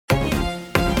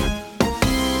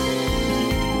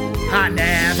I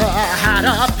never had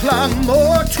a plum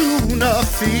or tuna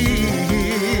fish.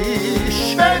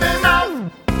 Baby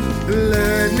mouth,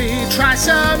 let me try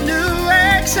some new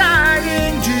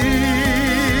exciting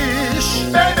dish.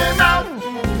 Baby mouth,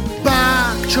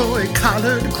 bok choy,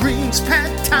 collard greens,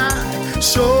 pad thai,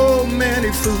 so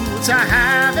many foods I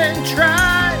haven't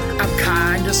tried. I'm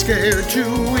kinda scared to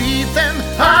eat them,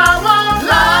 I won't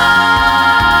lie.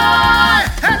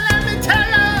 And let me tell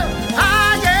you,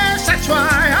 I guess that's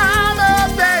why I'm a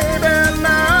baby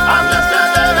mouth. I'm just a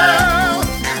baby.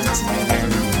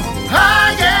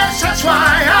 I guess that's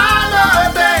why I'm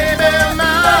a baby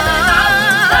mouth.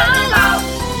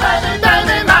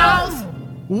 Baby mouth.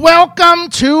 Welcome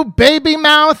to Baby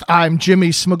Mouth. I'm Jimmy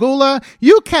Smagula.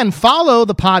 You can follow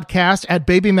the podcast at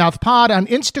Baby Mouth Pod on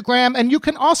Instagram, and you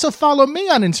can also follow me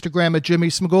on Instagram at Jimmy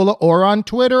Smagula or on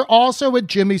Twitter also at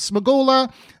Jimmy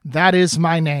Smagula. That is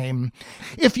my name.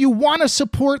 If you want to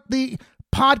support the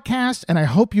podcast, and I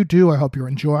hope you do, I hope you're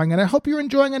enjoying, and I hope you're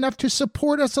enjoying enough to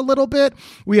support us a little bit.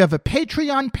 We have a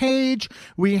Patreon page.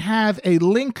 We have a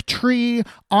link tree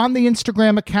on the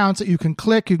Instagram accounts that you can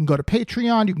click. You can go to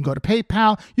Patreon. You can go to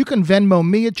PayPal. You can Venmo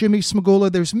me at Jimmy Smagula.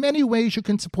 There's many ways you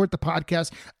can support the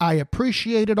podcast. I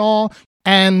appreciate it all.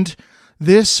 And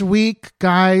this week,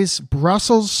 guys,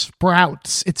 Brussels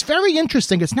sprouts. It's very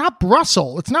interesting. It's not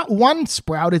Brussels. It's not one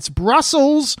sprout. It's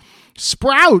Brussels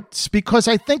sprouts, because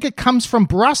I think it comes from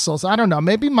Brussels. I don't know.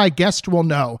 Maybe my guest will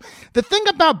know. The thing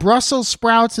about Brussels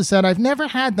sprouts is that I've never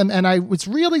had them, and I was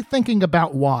really thinking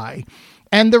about why.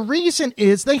 And the reason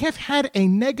is they have had a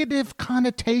negative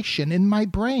connotation in my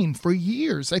brain for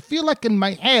years. I feel like in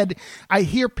my head, I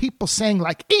hear people saying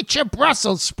like, eat your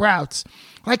Brussels sprouts.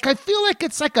 Like, I feel like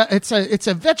it's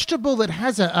a vegetable that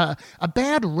has a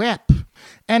bad rep,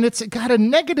 and it's got a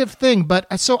negative thing. But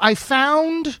so I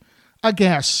found a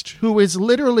guest who is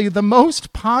literally the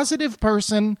most positive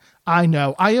person I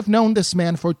know. I have known this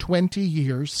man for 20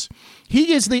 years.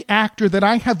 He is the actor that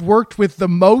I have worked with the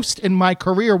most in my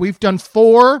career. We've done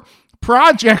 4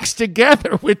 projects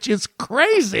together, which is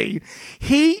crazy.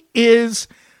 He is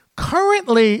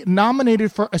currently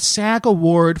nominated for a SAG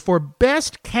Award for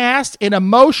Best Cast in a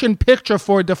Motion Picture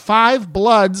for Da 5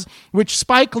 Bloods, which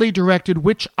Spike Lee directed,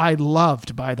 which I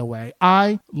loved, by the way.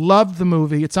 I loved the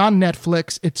movie. It's on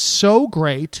Netflix. It's so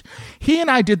great. He and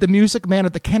I did The Music Man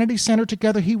at the Kennedy Center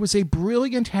together. He was a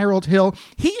brilliant Harold Hill.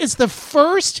 He is the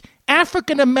first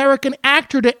African-American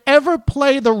actor to ever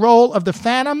play the role of the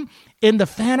Phantom in The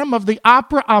Phantom of the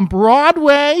Opera on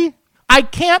Broadway. I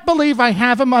can't believe I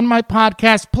have him on my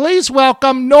podcast. Please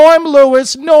welcome Norm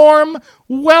Lewis. Norm,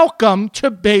 welcome to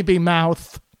Baby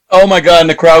Mouth. Oh my God, and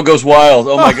the crowd goes wild.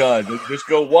 Oh my God, they just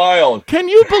go wild. Can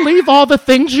you believe all the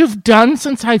things you've done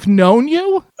since I've known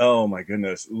you? Oh my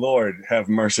goodness, Lord have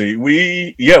mercy.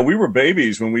 We were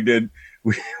babies when we did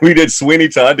Sweeney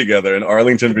Todd together in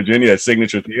Arlington, Virginia at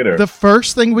Signature Theater. The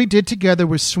first thing we did together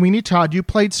was Sweeney Todd. You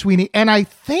played Sweeney, and I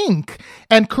think,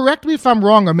 and correct me if I'm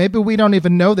wrong, or maybe we don't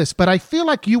even know this, but I feel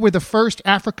like you were the first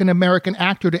African-American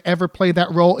actor to ever play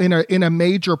that role in a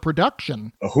major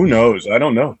production. Who knows? I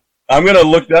don't know. I'm going to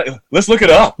look that. Let's look it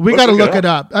up. We got to look it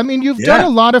up. I mean, you've done a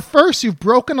lot of firsts. You've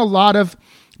broken a lot of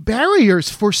barriers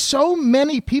for so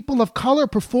many people of color,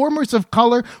 performers of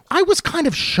color. I was kind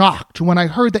of shocked when I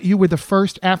heard that you were the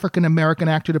first African-American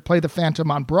actor to play the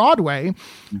Phantom on Broadway.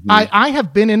 Mm-hmm. I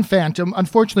have been in Phantom.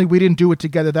 Unfortunately, we didn't do it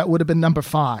together. That would have been number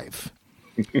 5.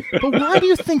 But why do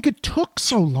you think it took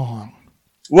so long?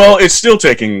 Well, it's still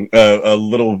taking a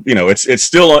little, it's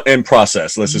still in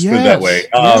process. Let's just put it that way.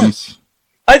 Yes.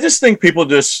 I just think people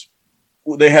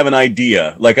they have an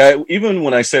idea. Like even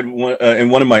when I said in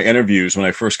one of my interviews when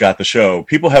I first got the show,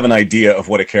 people have an idea of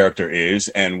what a character is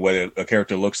and what a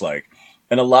character looks like.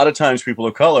 And a lot of times people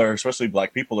of color, especially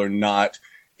Black people, are not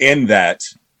in that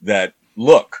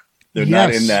look. They're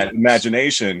not in that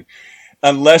imagination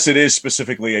unless it is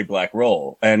specifically a Black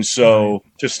role. And so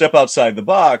to step outside the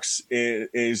box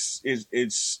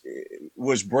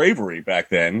was bravery back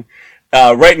then.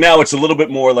 Right now, it's a little bit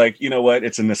more like, you know what,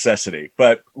 it's a necessity.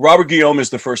 But Robert Guillaume is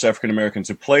the first African-American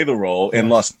to play the role in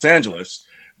Los Angeles.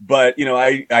 But,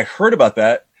 I heard about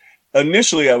that.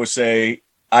 Initially, I would say,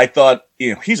 I thought,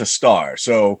 he's a star.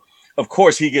 So, of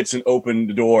course, he gets an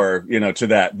open door, to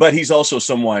that. But he's also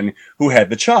someone who had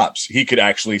the chops. He could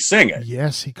actually sing it.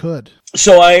 Yes, he could.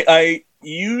 So I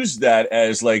used that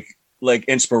as like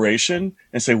inspiration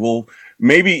and say, well,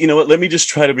 maybe, let me just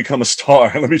try to become a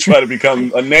star. Let me try to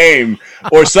become a name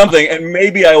or something. And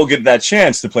maybe I will get that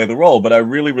chance to play the role. But I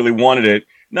really, really wanted it,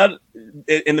 not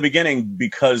in the beginning,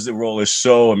 because the role is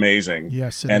so amazing.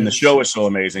 Yes, and the show is so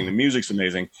amazing. The music's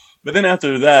amazing. But then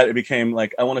after that, it became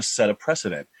like, I want to set a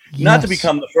precedent, not to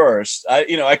become the first.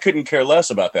 I couldn't care less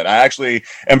about that. I actually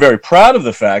am very proud of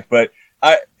the fact, but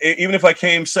even if I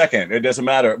came second, it doesn't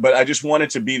matter. But I just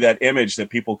wanted to be that image that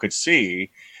people could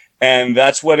see. And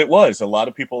that's what it was. A lot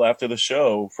of people after the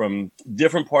show from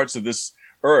different parts of this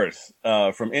earth,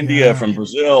 from India, from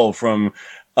Brazil, from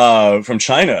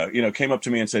China, came up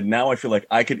to me and said, now I feel like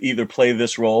I could either play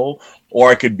this role or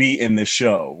I could be in this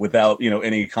show without,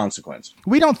 any consequence.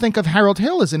 We don't think of Harold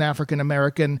Hill as an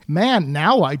African-American man.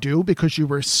 Now I do, because you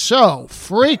were so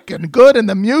freaking good in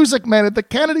the music, man. At the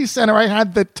Kennedy Center, I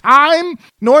had the time.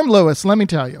 Norm Lewis, let me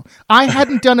tell you, I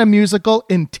hadn't done a musical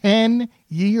in 10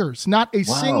 years, not a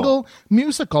single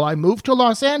musical. I moved to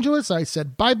Los Angeles. I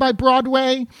said, bye-bye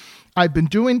Broadway. I've been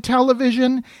doing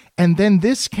television, and then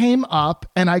this came up,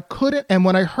 and I couldn't, and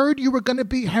when I heard you were going to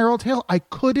be Harold Hill, I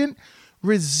couldn't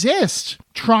resist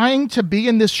trying to be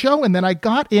in this show, and then I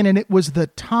got in, and it was the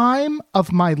time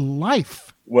of my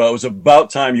life. Well, it was about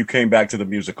time you came back to the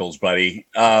musicals, buddy,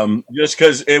 just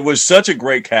because it was such a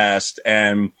great cast,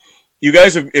 and you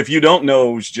guys, if you don't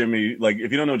know Jimmy,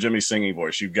 if you don't know Jimmy's singing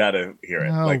voice, you've got to hear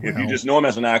it. If you just know him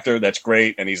as an actor, that's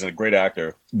great, and he's a great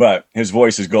actor, but his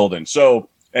voice is golden. So,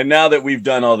 and now that we've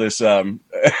done all this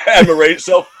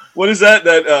admiration, what is that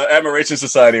Admiration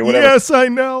Society or whatever? Yes, I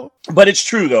know. But it's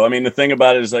true, though. I mean, the thing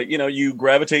about it is you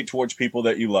gravitate towards people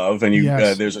that you love, and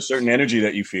there's a certain energy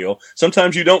that you feel.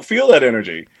 Sometimes you don't feel that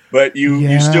energy, but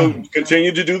you still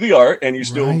continue to do the art, and you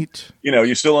still,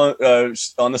 you're still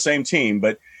on the same team.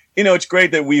 But, it's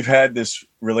great that we've had this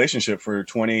relationship for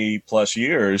 20 plus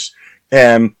years,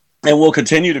 and we'll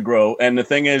continue to grow. And the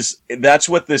thing is, that's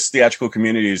what this theatrical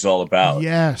community is all about.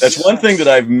 Yes. That's one thing that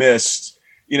I've missed,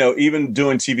 even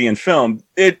doing TV and film.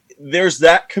 There's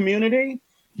that community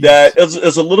that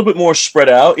is a little bit more spread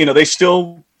out. They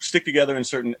still stick together in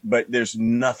certain, but there's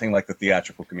nothing like the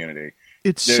theatrical community.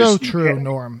 It's so true,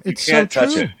 Norm. It's so true.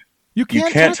 Touch it. You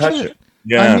can't touch it.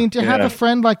 Yeah, I mean, to have a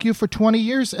friend like you for 20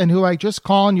 years and who I just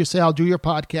call and you say, I'll do your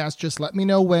podcast, just let me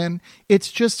know when.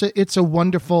 It's just, it's a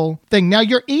wonderful thing. Now,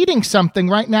 you're eating something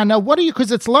right now. Now, what are you,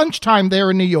 because it's lunchtime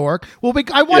there in New York. Well,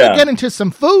 I want to get into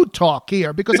some food talk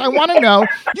here because I want to know,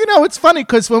 it's funny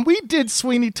because when we did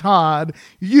Sweeney Todd,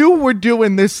 you were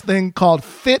doing this thing called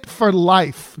Fit for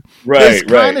Life. Right, this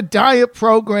kind of diet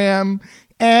program.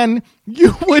 And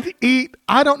you would eat,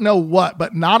 I don't know what,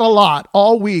 but not a lot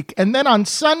all week. And then on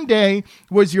Sunday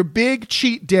was your big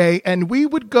cheat day. And we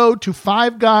would go to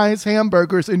Five Guys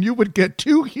hamburgers and you would get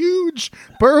 2 huge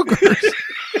burgers.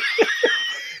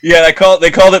 Yeah, they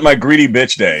called it my greedy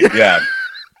bitch day. Yeah.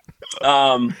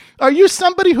 Are you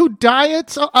somebody who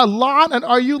diets a lot? And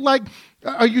are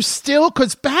you still?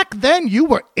 Because back then you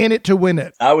were in it to win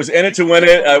it. I was in it to win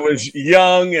it. I was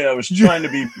young and I was trying to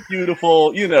be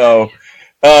beautiful,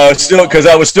 still, because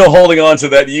I was still holding on to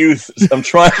that youth.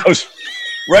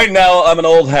 Right now, I'm an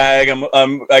old hag.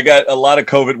 I got a lot of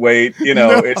COVID weight.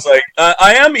 It's like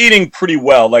I am eating pretty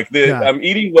well. I'm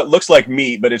eating what looks like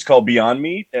meat, but it's called Beyond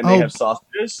Meat, and they have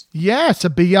sausages. Yes, a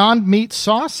Beyond Meat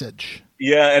sausage.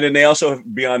 Yeah, and then they also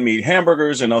have Beyond Meat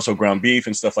hamburgers and also ground beef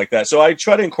and stuff like that. So I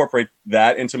try to incorporate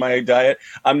that into my diet.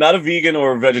 I'm not a vegan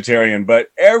or a vegetarian, but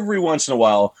every once in a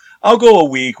while, I'll go a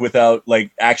week without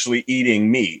actually eating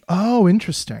meat. Oh,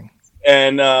 interesting.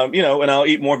 And, and I'll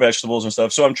eat more vegetables and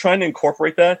stuff. So I'm trying to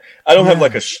incorporate that. I don't have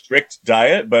a strict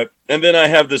diet, and then I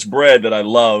have this bread that I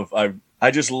love. I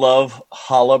just love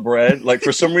challah bread.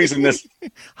 For some reason this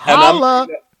challah,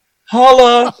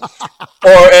 or,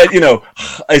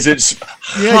 is it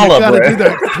challah bread? You got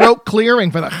to do the throat clearing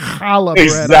for the challah bread.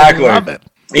 Exactly. I love it.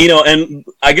 And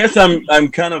I guess I'm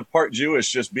kind of part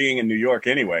Jewish just being in New York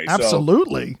anyway.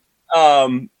 Absolutely.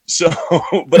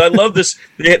 But I love this.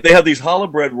 They have these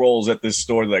challah bread rolls at this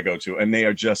store that I go to, and they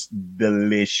are just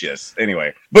delicious.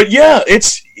 Anyway, but yeah,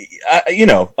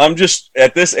 I'm just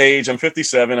at this age. I'm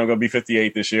 57. I'm going to be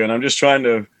 58 this year, and I'm just trying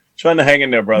to hang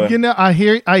in there, brother. I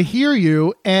hear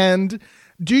you, and.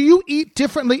 Do you eat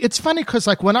differently? It's funny because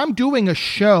when I'm doing a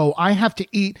show, I have to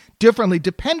eat differently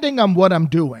depending on what I'm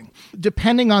doing.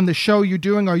 Depending on the show you're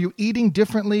doing, are you eating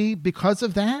differently because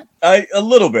of that? A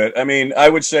little bit. I mean, I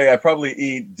would say I probably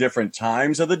eat different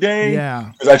times of the day. Yeah.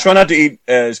 Because I try not to eat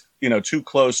as, too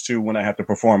close to when I have to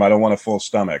perform. I don't want a full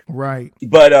stomach. Right.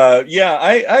 But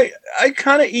I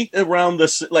kind of eat around the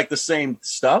same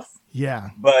stuff. Yeah.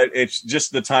 But it's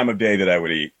just the time of day that I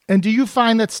would eat. And do you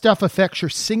find that stuff affects your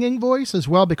singing voice as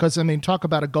well? Because, talk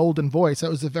about a golden voice. That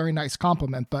was a very nice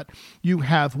compliment. But you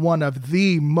have one of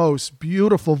the most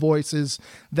beautiful voices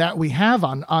that we have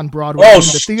on Broadway. Oh,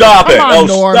 stop it. Come on,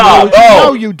 Norm. Stop. You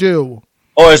know you do.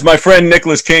 Oh, as my friend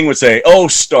Nicholas King would say, oh,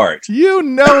 start. You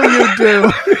know you do.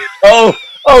 Oh,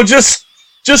 Oh, just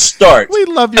start. We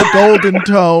love your golden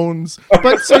tones.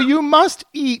 But so you must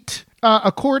eat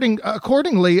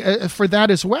accordingly for that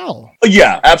as well.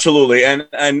 Yeah, absolutely.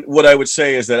 And what I would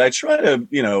say is that I try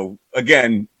to,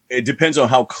 again, it depends on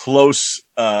how close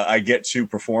I get to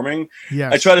performing.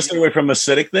 Yes. I try to stay away from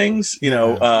acidic things,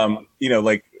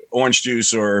 like orange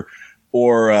juice or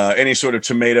any sort of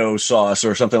tomato sauce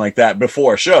or something like that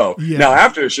before a show. Yeah. Now,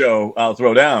 after a show, I'll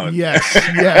throw down.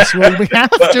 Yes. Well, we have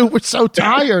to. We're so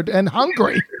tired and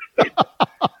hungry.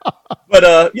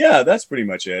 But that's pretty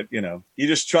much it. You're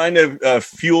just trying to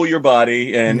fuel your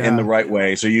body in the right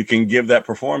way so you can give that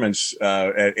performance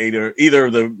at either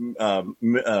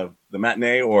the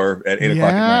matinee or at 8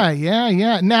 o'clock at night.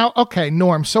 Yeah. Now, okay,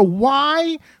 Norm. So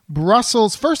why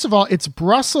Brussels? First of all, it's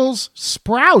Brussels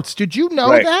sprouts. Did you know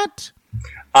that?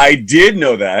 I did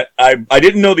know that. I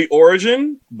didn't know the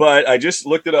origin, but I just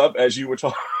looked it up as you were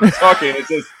talking.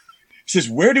 It says,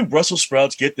 where do Brussels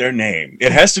sprouts get their name?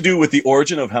 It has to do with the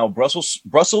origin of how Brussels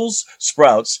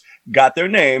sprouts got their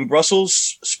name.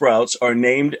 Brussels sprouts are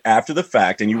named after the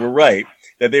fact, and you were right,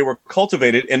 that they were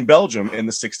cultivated in Belgium in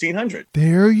the 1600s.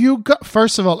 There you go.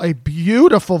 First of all, a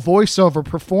beautiful voiceover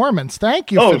performance.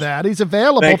 Thank you for that. He's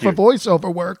available for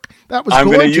voiceover work. That was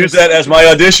gorgeous. I'm going to use that as my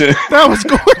audition. That was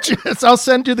gorgeous. I'll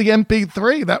send you the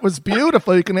MP3. That was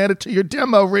beautiful. You can add it to your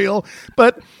demo reel.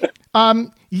 But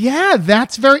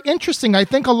that's very interesting. I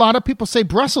think a lot of people say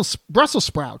Brussels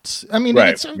sprouts. I mean,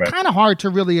 it's kind of hard to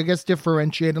really, I guess,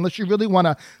 differentiate unless you really want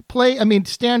to play. I mean,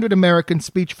 standard American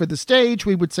speech for the stage,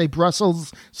 we would say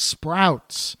Brussels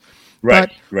sprouts.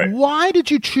 Right. Why did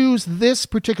you choose this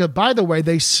particular? By the way,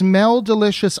 they smell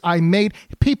delicious.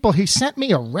 He sent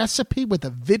me a recipe with a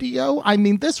video. I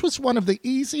mean, this was one of the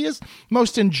easiest,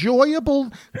 most enjoyable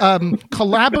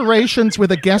collaborations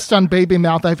with a guest on Baby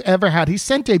Mouth I've ever had. He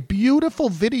sent a beautiful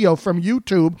video from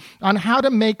YouTube on how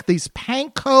to make these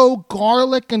panko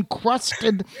garlic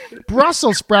encrusted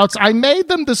Brussels sprouts. I made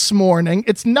them this morning.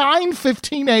 It's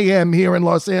 9:15 a.m. here in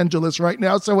Los Angeles right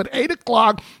now. So at 8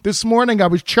 o'clock this morning, I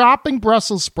was chopping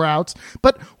Brussels sprouts.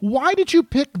 But why did you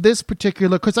pick this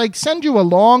particular? Because I send you a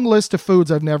long list of foods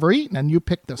I've never eaten, and you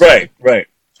picked this. Right.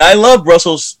 I love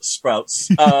Brussels sprouts,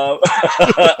 and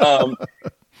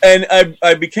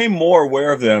I became more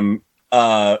aware of them.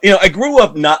 I grew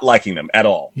up not liking them at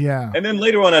all. Yeah. And then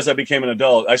later on, as I became an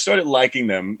adult, I started liking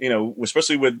them,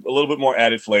 especially with a little bit more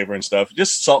added flavor and stuff,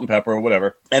 just salt and pepper or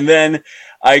whatever. And then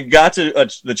I got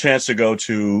the chance to go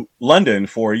to London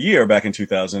for a year back in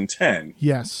 2010.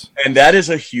 Yes. And that is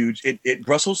a huge,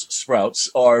 Brussels sprouts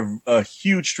are a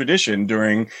huge tradition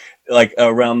during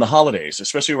around the holidays,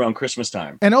 especially around Christmas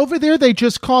time. And over there, they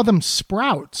just call them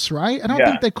sprouts, right? I don't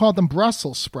think they call them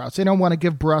Brussels sprouts. They don't want to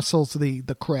give Brussels the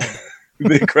credit.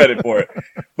 The credit for it.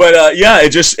 But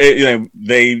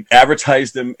they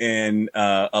advertise them in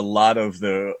a lot of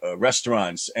the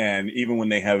restaurants, and even when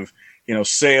they have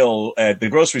sale at the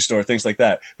grocery store, things like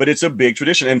that. But it's a big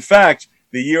tradition. In fact,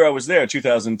 the year I was there,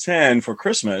 2010, for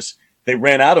Christmas, they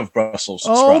ran out of Brussels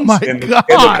sprouts in the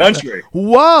country.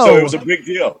 Whoa. So it was a big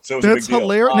deal. That's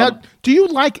hilarious. Now, do you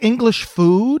like English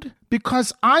food?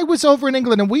 Because I was over in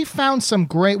England and we found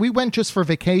we went just for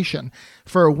vacation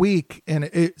for a week, and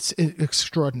it's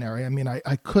extraordinary. I mean, I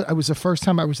was the first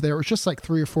time I was there. It was just like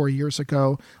 3 or 4 years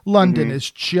ago. London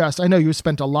is I know you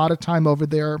spent a lot of time over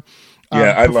there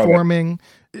performing.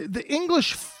 I love it. The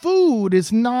English food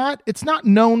it's not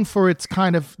known for its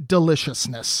kind of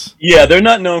deliciousness. Yeah, they're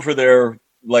not known for their,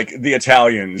 the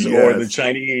Italians or the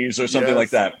Chinese or something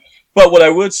like that. But what I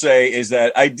would say is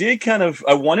that I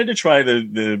wanted to try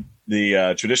the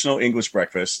traditional English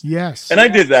breakfast. Yes. And I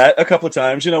did that a couple of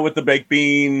times, with the baked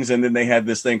beans, and then they had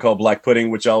this thing called black pudding,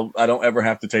 which I don't ever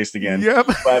have to taste again. Yep.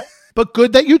 But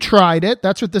good that you tried it.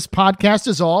 That's what this podcast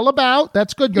is all about.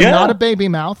 That's good. You're not a baby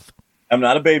mouth. I'm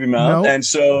not a baby mouth. Nope. And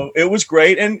so it was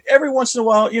great. And every once in a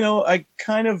while, I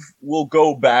kind of will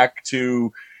go back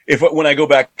to, when I go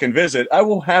back and visit, I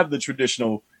will have the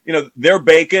traditional, their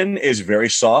bacon is very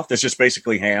soft. It's just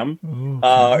basically ham.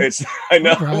 I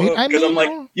know, because I'm like,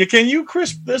 can you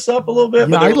crisp this up a little bit?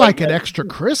 Yeah, I like it extra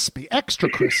crispy,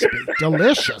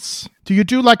 delicious. Do you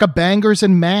do like a bangers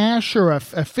and mash or a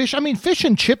fish? I mean, fish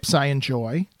and chips I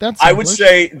enjoy. I would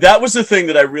say that was the thing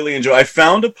that I really enjoy. I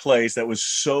found a place that was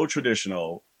so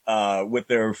traditional with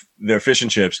their fish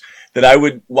and chips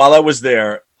that while I was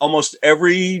there, almost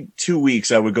every 2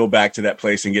 weeks, I would go back to that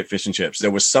place and get fish and chips. There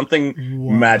was something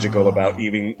magical about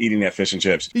eating that fish and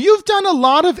chips. You've done a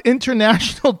lot of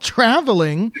international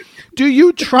traveling. Do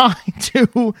you try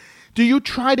to Do you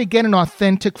try to get an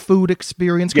authentic food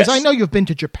experience? Because Yes. I know you've been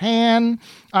to Japan.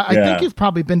 I Yeah. think you've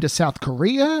probably been to South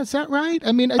Korea. Is that right?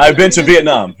 I mean, I've been to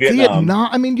Vietnam. Vietnam.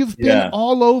 I mean, you've been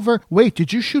all over. Wait,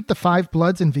 did you shoot the Five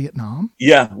Bloods in Vietnam?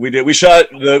 Yeah, we did. We shot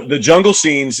the jungle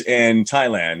scenes in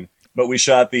Thailand, but we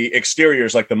shot the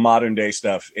exteriors, like the modern day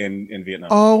stuff in Vietnam.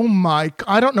 Oh my!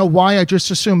 I don't know why. I just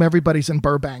assume everybody's in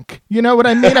Burbank. You know what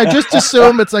I mean? I just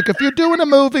assume it's like if you're doing a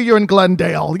movie, you're in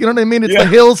Glendale. You know what I mean? It's the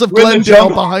hills of We're in the Glendale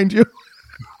jungle. behind you.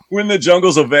 We're in the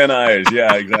jungles of Van Nuys.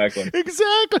 Yeah, exactly.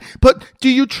 Exactly. But do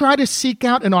you try to seek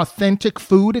out an authentic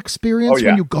food experience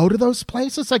when you go to those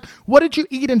places? Like, what did you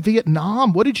eat in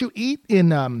Vietnam? What did you eat in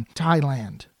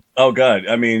Thailand? Oh God!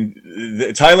 I mean,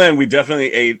 Thailand. We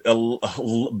definitely ate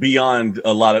beyond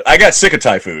a lot of. I got sick of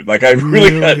Thai food. Like I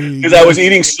really got, because I was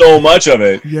eating so much of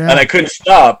it, and I couldn't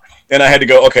stop. And I had to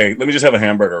go. Okay, let me just have a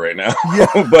hamburger right now.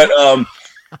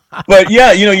 But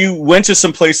yeah, you know, you went to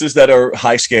some places that are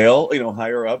high scale, you know,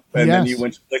 higher up, and then you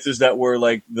went to places that were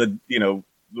like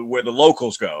where the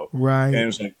locals go. Right. And it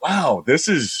was like, wow, this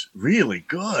is really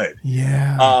good.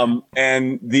 Yeah.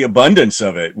 And the abundance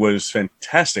of it was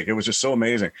fantastic. It was just so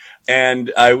amazing. And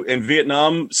in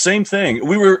Vietnam, same thing.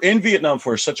 We were in Vietnam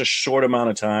for such a short amount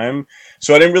of time,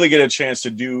 so I didn't really get a chance to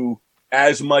do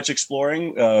as much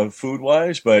exploring food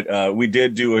wise, but we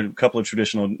did do a couple of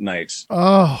traditional nights.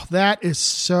 Oh, that is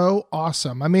so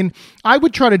awesome. I mean, I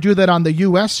would try to do that on the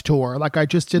U.S. tour. Like I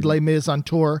just did Les Mis on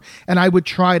tour, and I would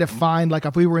try to find, like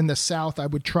if we were in the South, I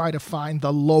would try to find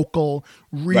the local,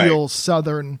 real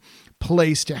Southern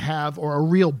place to have, or a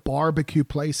real barbecue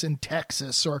place in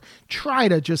Texas, or try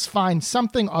to just find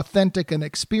something authentic and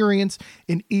experience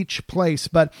in each place.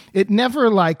 But it never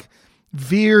like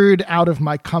veered out of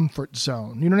my comfort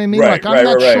zone. You know what I mean? Like I'm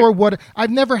not sure what, I've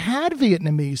never had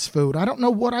Vietnamese food. I don't know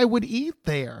what I would eat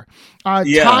there.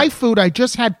 Thai food, I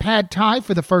just had pad Thai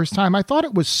for the first time. I thought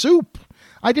it was soup.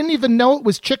 I didn't even know it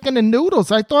was chicken and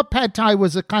noodles. I thought pad Thai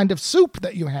was a kind of soup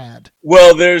that you had.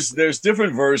 Well, there's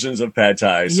different versions of pad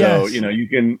Thai. So, you know, you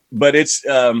can, but it's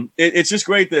just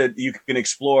great that you can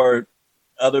explore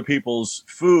other people's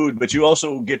food, but you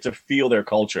also get to feel their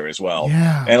culture as well.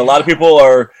 Yeah. And a lot of people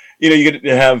are, you know, you get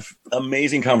to have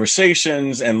amazing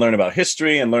conversations and learn about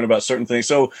history and learn about certain things.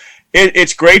 So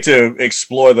it's great to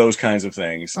explore those kinds of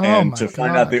things and to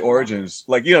find out the origins.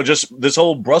 Like, you know, just this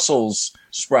whole Brussels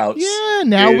sprouts. Yeah,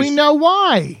 now we know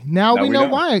why. Now we know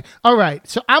why. All right,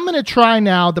 so I'm going to try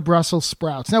now the Brussels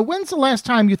sprouts. Now, when's the last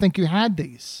time you think you had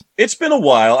these? It's been a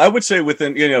while. I would say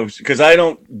within, you know, because I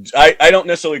don't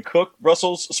necessarily cook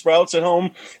Brussels sprouts at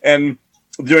home. And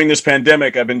during this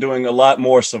pandemic, I've been doing a lot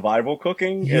more survival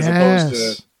cooking as opposed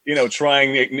to, you know,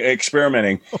 trying,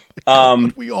 experimenting.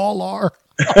 We all are.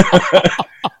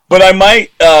 But I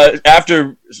might,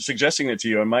 after suggesting it to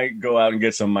you, I might go out and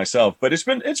get some myself. But it's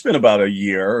been about a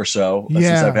year or so since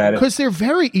I've had it. Because they're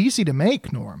very easy to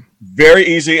make, Norm. Very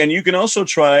easy, and you can also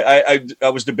try. I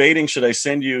was debating, should I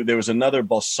send you? There was another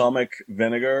balsamic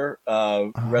vinegar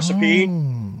recipe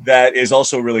that is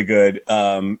also really good.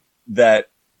 That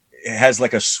has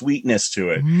like a sweetness to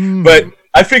it, but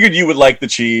I figured you would like the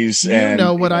cheese. You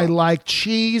know what I like: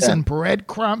 cheese and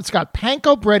breadcrumbs. It's got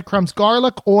panko breadcrumbs,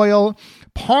 garlic oil,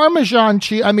 Parmesan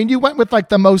cheese. I mean, you went with like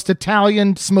the most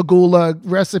Italian smagula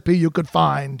recipe you could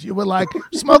find. You were like,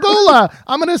 smagula,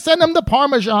 I'm going to send them the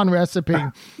Parmesan recipe.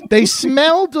 They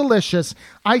smell delicious.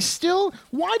 Why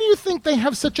do you think they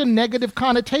have such a negative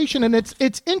connotation? And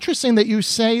it's interesting that you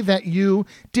say that you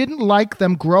didn't like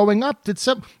them growing up.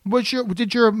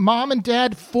 Did your mom and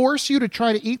dad force you to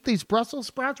try to eat these Brussels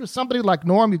sprouts? Was somebody like,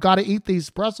 Norm, you got to eat these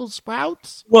Brussels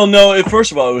sprouts? Well, no.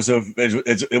 First of all,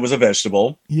 it was a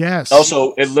vegetable. Yes. Also,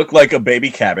 it looked like a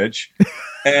baby cabbage,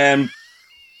 and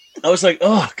I was like,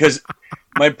 oh, because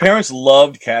my parents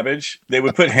loved cabbage. They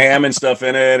would put ham and stuff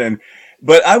in it,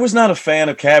 but I was not a fan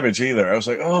of cabbage either. I was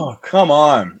like, oh, come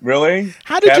on, really?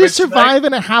 How did you survive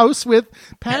in a house with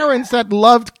parents that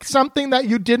loved something that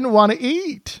you didn't want to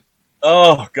eat?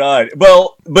 Oh, God.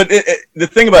 Well, but the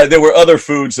thing about it, there were other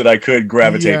foods that I could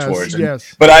gravitate towards.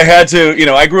 But I had to, you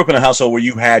know, I grew up in a household where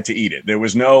you had to eat it. There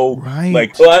was no,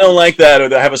 like, oh, I don't like that,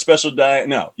 or I have a special diet.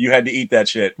 No, you had to eat that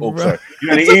shit. Oh, sorry. You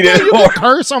had to eat it. You can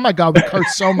curse. Oh, my God. We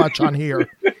curse so much on here.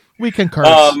 We can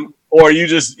curse. Or you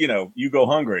just, you know, you go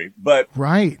hungry. But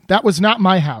that was not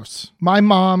my house. My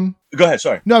mom. Go ahead.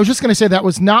 Sorry. No, I was just going to say that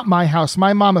was not my house.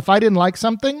 My mom, if I didn't like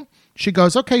something, she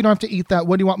goes, okay, you don't have to eat that.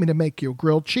 What do you want me to make you?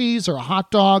 Grilled cheese or a hot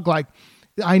dog? Like,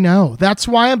 I know. That's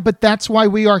why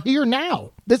we are here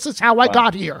now. This is how I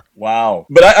got here. Wow.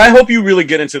 But I hope you really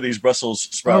get into these Brussels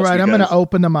sprouts. All right, I'm going to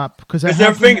open them up. Because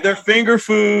they're finger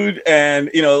food, and,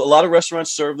 you know, a lot of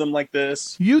restaurants serve them like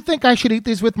this. You think I should eat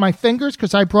these with my fingers?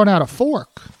 Because I brought out a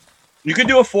fork. You could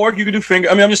do a fork. You could do finger.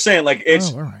 I mean, I'm just saying, like,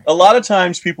 it's right. a lot of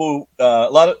times people,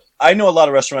 I know a lot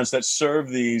of restaurants that serve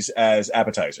these as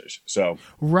appetizers. So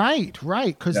Right.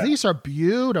 Because these are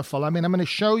beautiful. I mean, I'm going to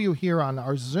show you here on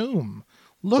our Zoom.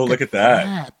 Look at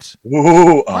that.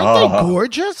 Ooh, Aren't they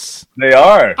gorgeous? They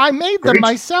are. I made them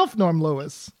myself, Norm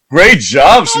Lewis. Great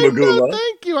job, I know, Smagula.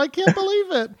 thank you. I can't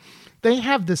believe it. They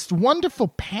have this wonderful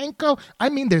panko. I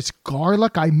mean, there's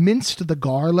garlic. I minced the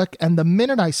garlic, and the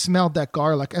minute I smelled that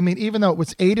garlic, I mean, even though it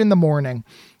was 8 a.m,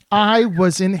 I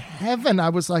was in heaven. I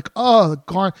was like, oh,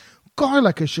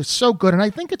 garlic is just so good, and I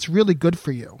think it's really good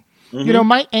for you. Mm-hmm. You know,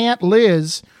 my Aunt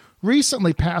Liz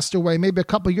recently passed away, maybe a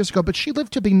couple of years ago, but she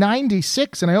lived to be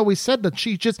 96, and I always said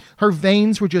that her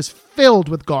veins were just filled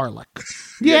with garlic.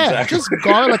 Yeah, exactly. Just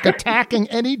garlic attacking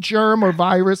any germ or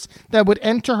virus that would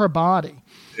enter her body.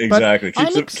 Exactly.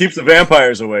 Keeps the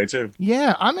vampires away, too.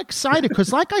 Yeah, I'm excited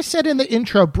because like I said in the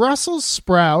intro, Brussels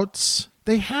sprouts,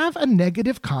 they have a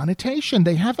negative connotation.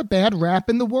 They have a bad rap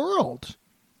in the world.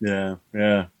 Yeah.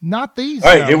 Not these.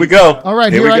 All right, here we go. All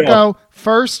right, here I go.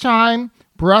 First time,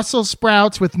 Brussels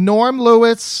sprouts with Norm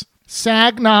Lewis,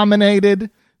 SAG nominated,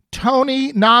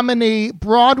 Tony nominee,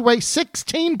 Broadway,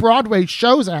 16 Broadway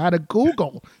shows. I had to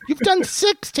Google. You've done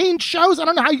 16 shows. I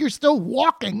don't know how you're still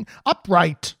walking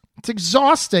upright. It's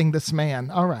exhausting, this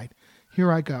man. All right,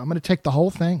 here I go. I'm going to take the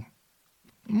whole thing.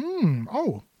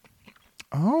 Oh.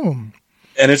 And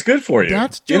it's good for you.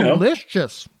 That's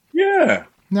delicious. Yeah.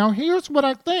 Now, here's what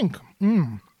I think.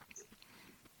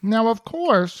 Now, of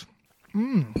course,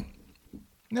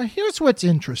 now here's what's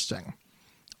interesting.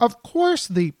 Of course,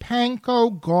 the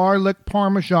panko garlic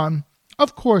parmesan,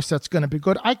 of course that's going to be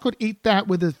good. I could eat that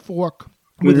with a fork,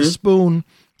 with a spoon,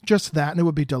 just that, and it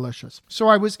would be delicious. So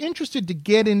I was interested to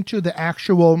get into the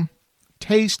actual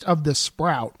taste of the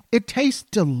sprout. It tastes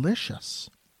delicious.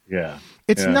 Yeah.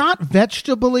 It's not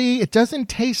vegetable-y. It doesn't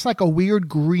taste like a weird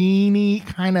greeny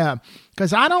kind of,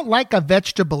 because I don't like a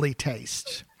vegetable-y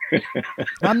taste.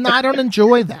 I don't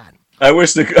enjoy that. I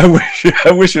wish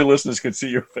your listeners could see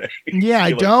your face. Yeah,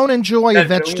 I don't enjoy a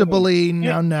vegetable-y.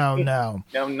 No. No.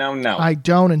 I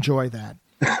don't enjoy that.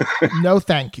 No,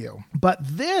 thank you. But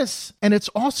this, and it's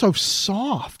also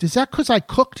soft. Is that because I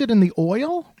cooked it in the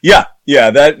oil? Yeah,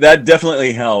 that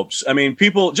definitely helps. I mean,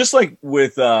 people, just like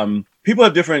with people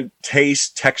have different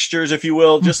taste textures, if you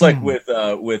will, just like with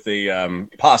the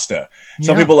pasta.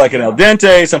 Some people like it al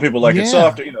dente, some people like it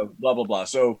softer, blah blah blah.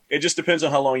 So it just depends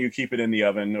on how long you keep it in the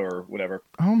oven or whatever.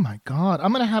 Oh my God,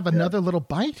 I'm gonna have another little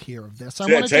bite here of this.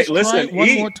 I want to try it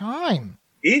one more time.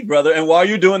 Eat, brother. And while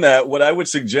you're doing that, what I would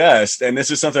suggest, and this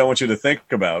is something I want you to think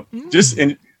about, just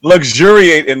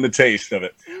luxuriate in the taste of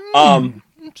it. So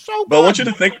good. But I want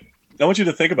you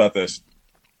to think about this.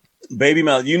 Baby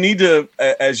Mouth, you need to,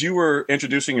 as you were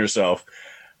introducing yourself,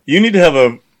 you need to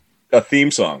have a theme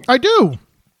song. I do.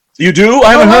 You do?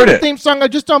 I haven't heard it. Theme song. I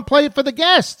just don't play it for the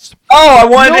guests. Oh, I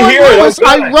wanted to hear it.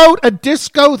 I wrote a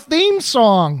disco theme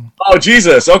song. Oh,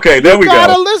 Jesus. Okay, there we go. You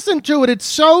gotta listen to it. It's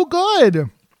so good.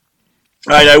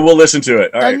 All right, I will listen to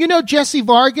it. All right. And you know Jesse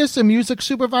Vargas, a music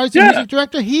supervisor, music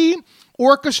director, he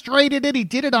orchestrated it. He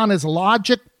did it on his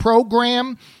Logic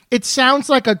program. It sounds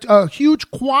like a huge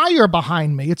choir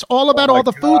behind me. It's all about all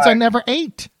the foods I never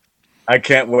ate. I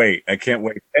can't wait. And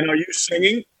are you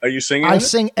singing? I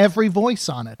sing every voice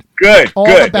on it. Good. All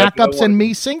the backups and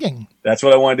me singing. That's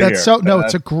what I wanted to hear. No,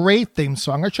 it's a great theme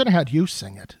song. I should have had you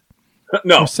sing it.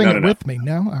 No. Sing it with me.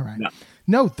 No? All right.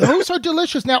 No, those are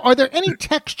delicious. Now, are there any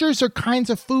textures or kinds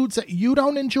of foods that you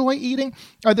don't enjoy eating?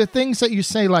 Are there things that you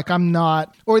say, like, I'm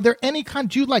not? Or are there any kind,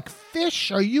 do you like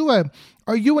fish? Are you an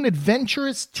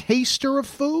adventurous taster of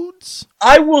foods?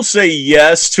 I will say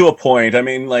yes to a point. I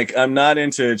mean, like, I'm not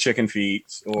into chicken feet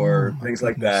or things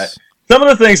like that. Some of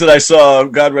the things that I saw,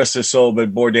 God rest his soul,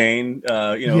 but Bourdain,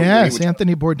 Yes,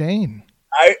 Anthony Bourdain.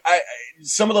 I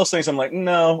some of those things I'm like,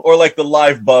 no. Or like the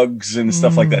live bugs and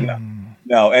stuff like that.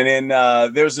 No. And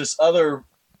then there's this other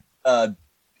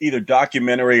either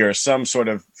documentary or some sort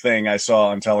of thing I saw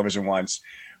on television once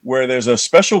where there's a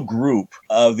special group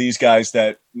of these guys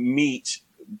that meet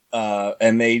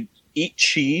and they eat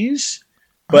cheese,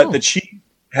 but the cheese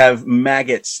have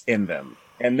maggots in them.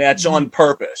 And that's on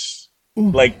purpose.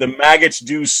 Like the maggots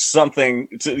do something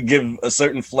to give a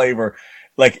certain flavor.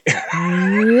 Like,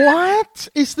 what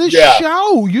is this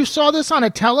show? You saw this on a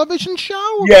television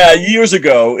show? Yeah, years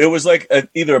ago. It was like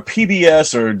either a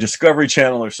PBS or Discovery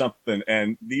Channel or something.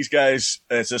 And these guys,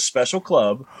 it's a special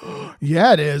club.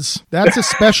 Yeah, it is. That's a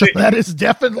special. that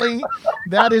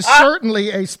is certainly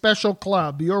a special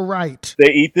club. You're right.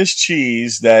 They eat this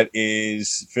cheese that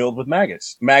is filled with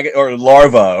maggot or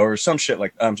larvae or some shit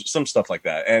like some stuff like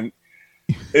that. And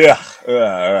yeah,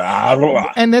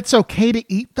 And it's okay to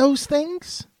eat those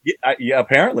things? Yeah,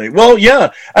 apparently. Well,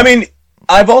 yeah. I mean,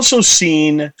 I've also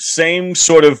seen same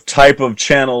sort of type of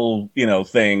channel,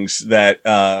 things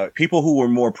that people who were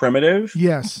more primitive,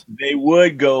 yes, they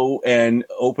would go and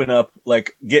open up,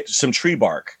 like, get some tree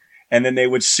bark, and then they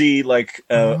would see like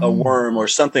a worm or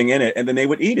something in it, and then they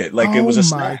would eat it like it was a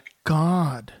snack. Oh my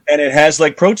God. And it has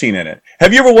like protein in it.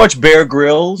 Have you ever watched Bear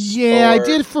Grylls? Yeah, I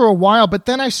did for a while, but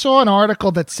then I saw an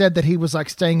article that said that he was like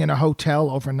staying in a hotel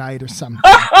overnight or something.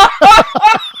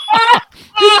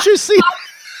 Didn't you see?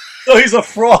 So he's a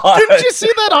fraud. Didn't you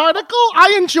see that article?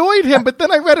 I enjoyed him, but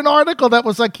then I read an article that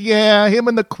was like, yeah, him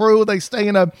and the crew, they stay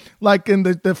in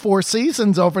the Four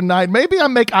Seasons overnight. Maybe I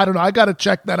don't know. I got to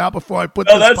check that out before I put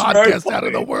this podcast out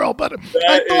of the world. But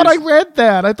I read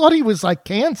that. I thought he was like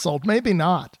canceled. Maybe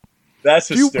not. That's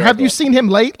hysterical. Have you seen him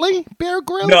lately, Bear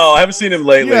Grylls? No, I haven't seen him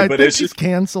lately. Yeah, but it's just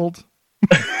canceled.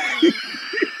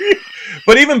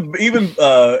 But even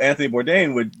Anthony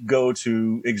Bourdain would go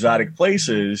to exotic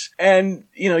places, and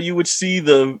you would see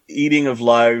the eating of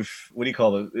live. What do you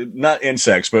call it? Not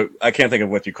insects, but I can't think of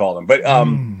what you call them. But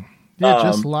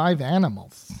just live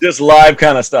animals, just live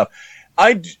kind of stuff.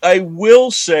 I will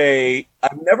say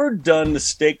I've never done the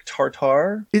steak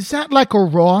tartare. Is that like a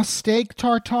raw steak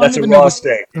tartare? That's a raw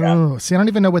steak. Yeah. Oh, see, I don't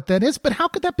even know what that is. But how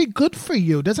could that be good for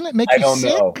you? Doesn't it make you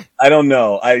sick? I don't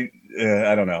know. I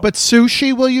don't know. But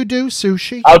sushi, will you do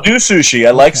sushi? I'll do sushi.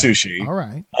 I like sushi. All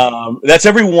right. That's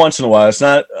every once in a while. It's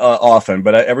not often,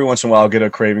 but every once in a while I'll get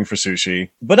a craving for sushi.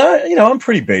 But I'm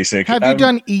pretty basic. Have you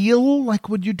done eel? Like,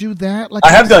 would you do that? Like,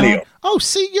 I have done eel. Oh,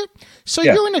 see,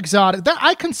 you're an exotic.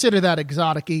 I consider that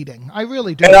exotic eating. I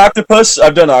really do. And octopus.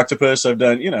 I've done octopus. I've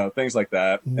done things like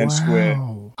that. Wow. And squid.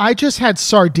 I just had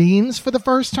sardines for the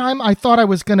first time. I thought I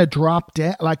was going to drop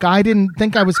dead. Like, I didn't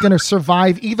think I was going to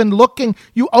survive even looking.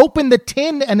 You open the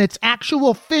tin and it's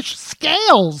actual fish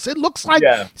scales. It looks like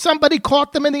somebody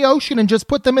caught them in the ocean and just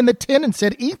put them in the tin and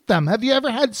said, eat them. Have you ever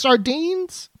had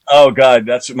sardines? Oh, God.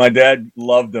 My dad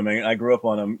loved them. I grew up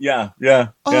on them. Yeah.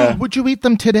 Oh, would you eat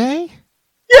them today?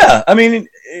 Yeah. I mean,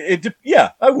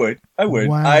 I would.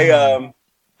 Wow.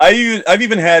 I've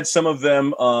even had some of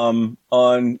them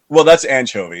that's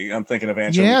anchovy. I'm thinking of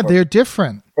anchovy. Yeah, they're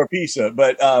different. For pizza,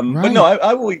 but no,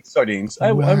 I will eat sardines.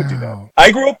 I would do that. Wow.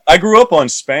 I grew up on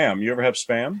Spam. You ever have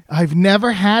Spam? I've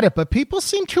never had it, but people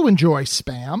seem to enjoy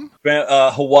Spam.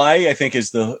 Hawaii, I think,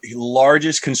 is the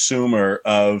largest consumer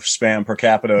of Spam per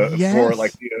capita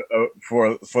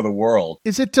for the world.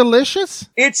 Is it delicious?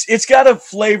 It's got a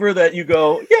flavor that you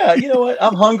go, yeah, you know what?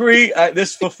 I'm hungry.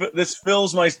 This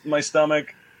fills my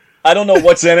stomach. I don't know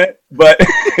what's in it, but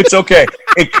it's okay.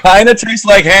 It kind of tastes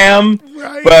like ham,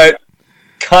 right. but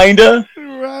kinda.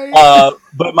 Right.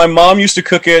 But my mom used to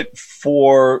cook it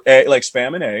for like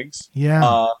Spam and eggs. Yeah.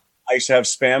 I used to have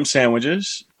Spam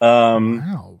sandwiches.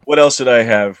 Wow. What else did I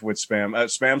have with Spam?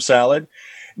 Spam salad.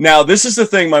 Now, this is the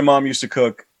thing my mom used to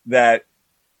cook that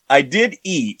I did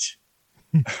eat,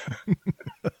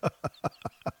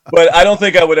 but I don't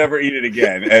think I would ever eat it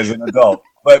again as an adult.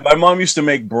 But my mom used to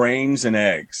make brains and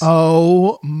eggs.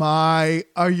 Oh my,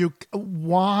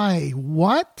 why?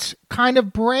 What kind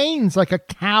of brains? Like a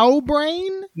cow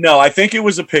brain? No, I think it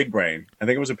was a pig brain.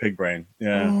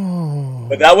 Yeah. Oh.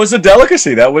 But that was a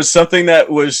delicacy. That was something that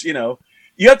was,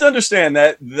 you have to understand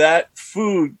that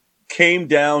food came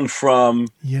down from,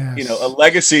 a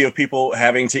legacy of people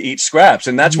having to eat scraps.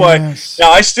 And that's why now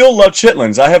I still love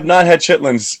chitlins. I have not had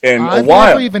chitlins in a while. I've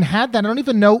never even had that. I don't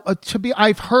even know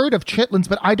I've heard of chitlins,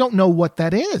 but I don't know what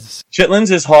that is.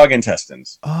 Chitlins is hog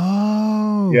intestines.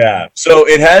 Oh. Yeah. So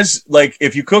it has, like,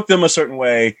 if you cook them a certain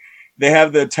way, they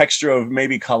have the texture of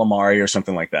maybe calamari or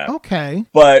something like that. Okay.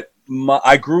 But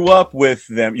I grew up with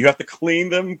them. You have to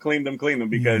clean them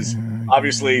because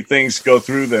obviously things go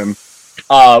through them.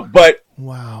 But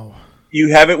wow,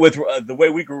 you have it with the way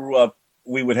we grew up.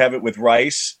 We would have it with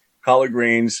rice, collard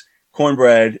greens,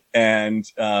 cornbread, and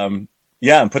and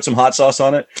put some hot sauce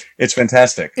on it. It's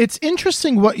fantastic. It's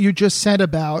interesting what you just said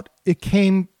about it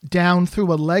came down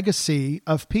through a legacy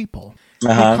of people.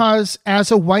 Because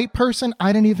as a white person,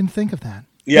 I didn't even think of that.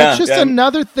 Yeah, it's just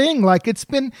another thing. Like it's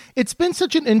been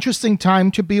such an interesting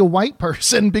time to be a white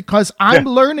person because I'm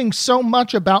learning so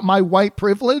much about my white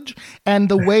privilege and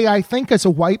the way I think as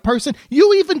a white person.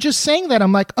 You even just saying that,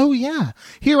 I'm like, oh yeah,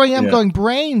 here I am going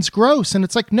brains, gross, and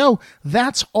it's like, no,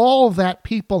 that's all that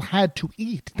people had to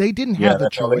eat. They didn't have a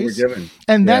choice,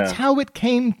 and that's how it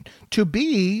came to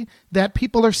be that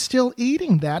people are still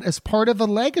eating that as part of a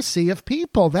legacy of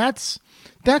people. That's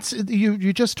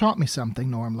you just taught me something,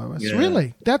 Norm Lewis. Yeah.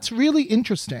 Really, that's really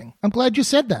interesting. I'm glad you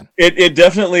said that. It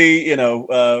definitely,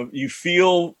 you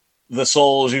feel the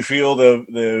souls, you feel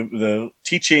the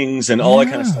teachings and all that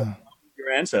kind of stuff.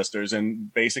 Your ancestors,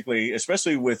 and basically,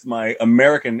 especially with my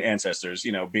American ancestors,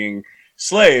 being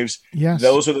slaves,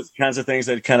 those are the kinds of things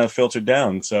that kind of filtered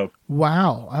down. So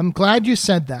wow, I'm glad you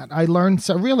said that. I learned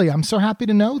so really. I'm so happy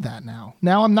to know that now.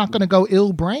 Now I'm not going to go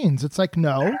ill brains. It's like,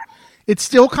 no, it's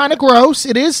still kind of gross.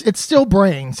 It's still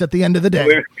brains at the end of the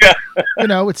day.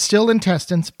 It's still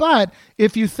intestines. But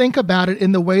if you think about it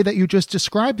in the way that you just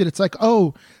described it, it's like,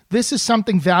 oh, this is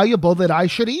something valuable that I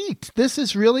should eat. This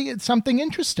is really something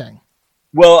interesting.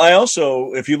 Well, I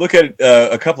also, if you look at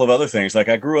a couple of other things, like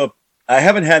I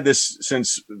haven't had this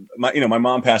since my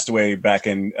mom passed away back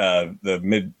in the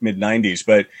mid 90s,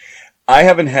 but I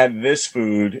haven't had this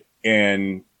food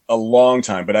in a long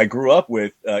time. But I grew up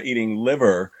with eating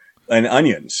liver and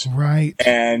onions, right?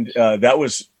 And it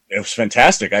was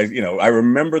fantastic. I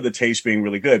remember the taste being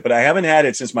really good, but I haven't had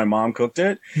it since my mom cooked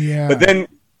it. Yeah. But then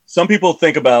some people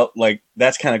think about like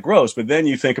that's kind of gross, but then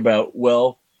you think about,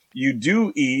 well, you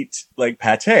do eat like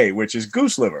pate, which is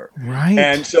goose liver. Right.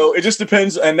 And so it just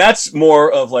depends. And that's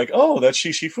more of like, oh, that's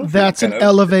shishi food. That's an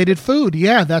elevated food.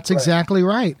 Yeah, that's exactly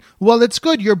right. Well, it's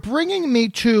good. You're bringing me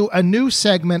to a new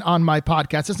segment on my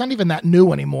podcast. It's not even that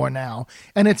new anymore now.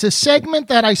 And it's a segment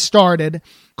that I started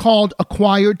called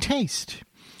Acquired Taste.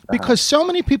 Because so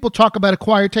many people talk about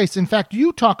acquired taste. In fact,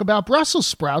 you talk about Brussels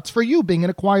sprouts for you being an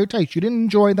acquired taste. You didn't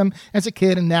enjoy them as a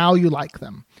kid, and now you like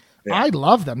them. Yeah. I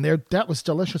love them. That was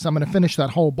delicious. I'm going to finish that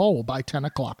whole bowl by 10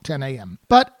 a.m.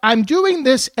 But I'm doing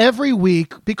this every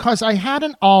week because I had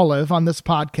an olive on this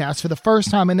podcast for the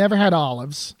first time. I never had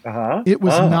olives. It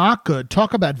was not good.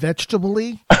 Talk about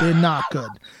vegetable-y. They're not good.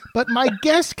 But my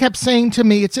guest kept saying to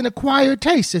me, it's an acquired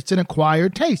taste. It's an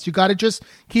acquired taste. You got to just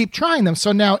keep trying them.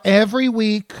 So now every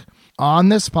week on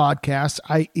this podcast,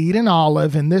 I eat an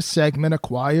olive in this segment,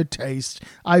 Acquired Taste.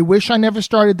 I wish I never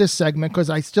started this segment because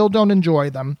I still don't enjoy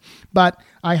them. But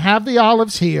I have the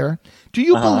olives here. Do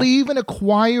you believe in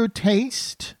acquired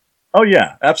taste? Oh,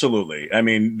 yeah, absolutely. I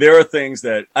mean, there are things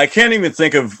that I can't even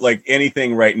think of like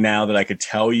anything right now that I could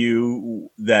tell you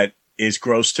that is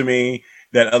gross to me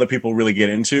that other people really get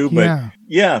into. But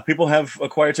yeah people have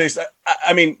acquired taste.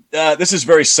 I mean, this is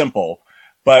very simple,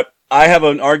 but I have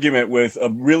an argument with a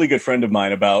really good friend of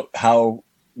mine about how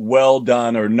well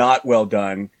done or not well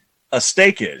done a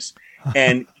steak is.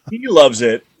 And he loves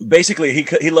it. Basically,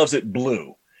 he loves it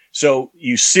blue. So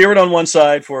you sear it on one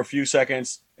side for a few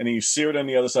seconds, and then you sear it on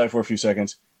the other side for a few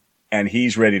seconds, and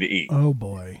he's ready to eat. Oh,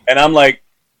 boy. And I'm like,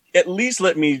 at least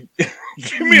let me,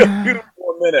 give me a few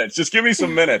more minutes. Just give me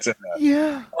some minutes.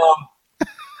 Yeah.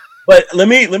 But let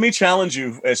me challenge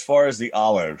you as far as the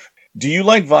olive. Do you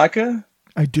like vodka?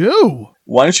 I do.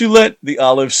 Why don't you let the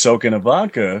olive soak in a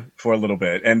vodka for a little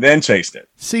bit and then taste it?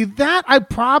 See, that I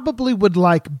probably would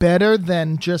like better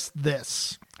than just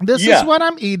this. This is what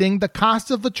I'm eating, the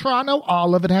Castelvetrano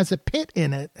olive. It has a pit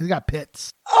in it. It's got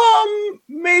pits.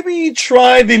 Maybe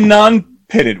try the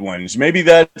non-pitted ones. Maybe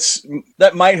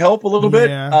that might help a little bit.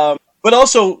 But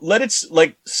also let it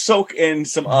like soak in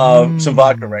some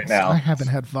vodka right now. I haven't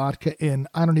had vodka in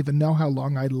I don't even know how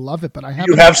long. I love it, but I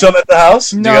haven't. You have some at the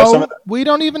house? No, we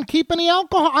don't even keep any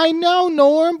alcohol. I know,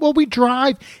 Norm. Well, we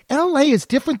drive. LA is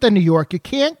different than New York. You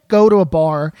can't go to a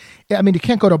bar. I mean, you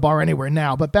can't go to a bar anywhere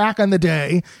now, but back in the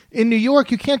day in New York,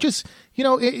 you can't just,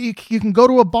 you can go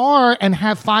to a bar and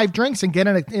have 5 drinks and get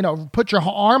in put your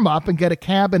arm up and get a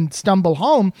cab and stumble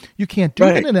home. You can't do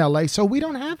it in LA. So we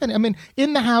don't have it. I mean,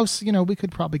 in the house, we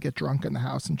could probably get drunk in the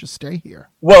house and just stay here.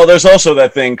 Well, there's also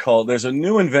that thing there's a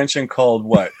new invention called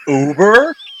what?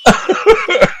 Uber?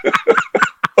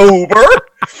 Uber?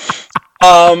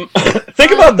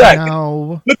 Think about that.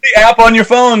 No. Put the app on your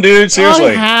phone, dude. Seriously.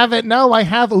 I have it. No, I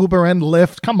have Uber and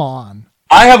Lyft. Come on.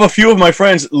 I have a few of my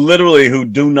friends literally who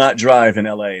do not drive in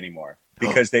LA anymore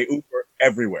because they Uber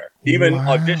everywhere, even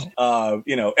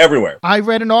everywhere. I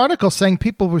read an article saying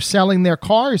people were selling their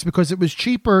cars because it was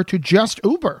cheaper to just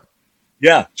Uber.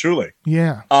 Yeah, truly.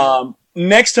 Yeah.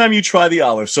 Next time you try the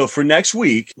olive, so for next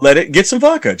week, get some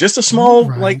vodka, just a small,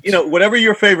 whatever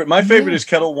your favorite. My favorite is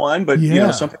Kettle One, but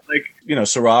something like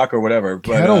Ciroc or whatever.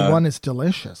 Kettle One is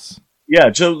delicious.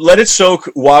 Yeah, so let it soak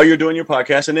while you're doing your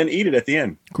podcast, and then eat it at the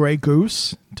end. Grey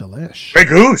Goose, delish. Grey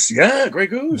Goose, yeah, Grey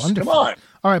Goose. Wonderful. Come on.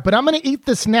 All right, but I'm going to eat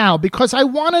this now because I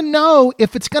want to know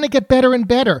if it's going to get better and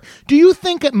better. Do you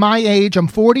think at my age, I'm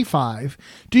 45,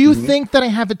 do you think that I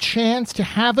have a chance to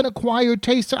have an acquired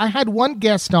taste? I had one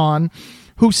guest on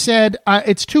who said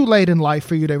it's too late in life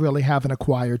for you to really have an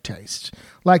acquired taste.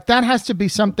 Like that has to be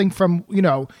something from,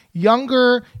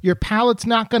 younger, your palate's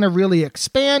not going to really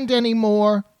expand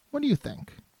anymore. What do you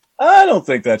think? I don't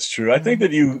think that's true. I think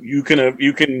that you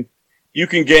can you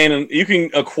can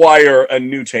acquire a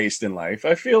new taste in life.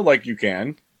 I feel like you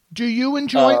can. Do you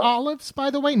enjoy olives, by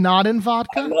the way? Not in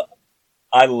vodka?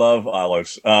 I love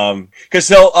olives.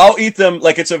 Because I'll eat them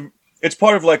like it's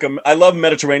part of like I love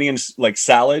Mediterranean like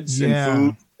salads and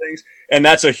food things. And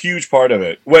that's a huge part of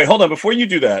it. Wait, hold on. Before you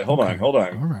do that, hold on. All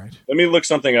right. Let me look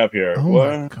something up here. Oh,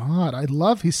 my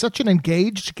God. He's such an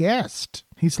engaged guest.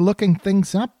 He's looking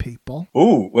things up, people.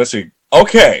 Ooh, let's see.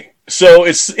 Okay. So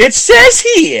it says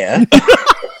here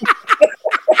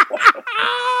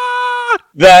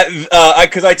that,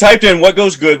 because I typed in what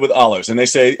goes good with olives, and they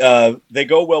say they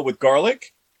go well with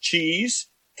garlic, cheese,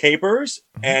 capers,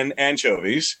 and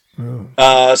anchovies.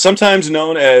 Sometimes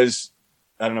known as,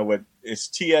 I don't know what, it's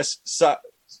Tsakistes.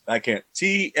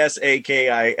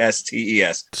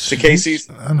 Tsakistes.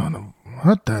 I don't know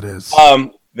what that is.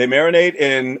 They marinate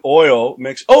in oil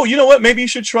mix. Oh, you know what? Maybe you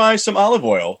should try some olive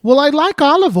oil. Well, I like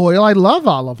olive oil. I love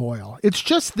olive oil. It's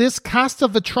just this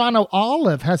Castelvetrano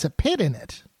olive has a pit in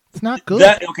it. It's not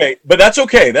good. Okay, but that's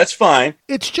okay. That's fine.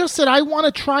 It's just that I want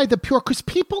to try the pure, because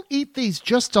people eat these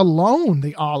just alone,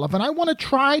 the olive, and I want to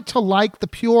try to like the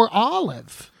pure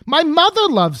olive. My mother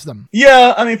loves them.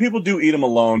 Yeah, I mean, people do eat them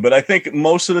alone, but I think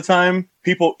most of the time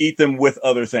people eat them with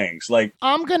other things. Like,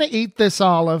 I'm going to eat this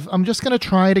olive. I'm just going to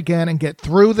try it again and get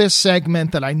through this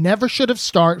segment that I never should have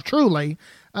started, truly.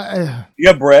 You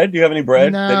have bread? Do you have any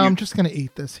bread? No, I'm just going to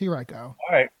eat this. Here I go.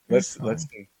 All right, let's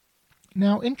see.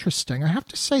 Now, interesting. I have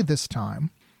to say this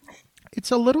time, it's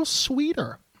a little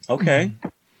sweeter. Okay.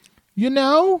 You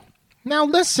know, now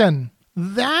listen,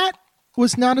 that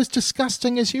was not as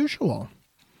disgusting as usual.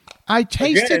 I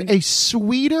tasted a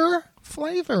sweeter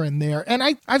flavor in there. And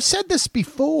I've said this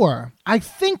before. I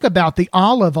think about the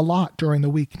olive a lot during the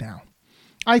week now.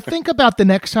 I think about the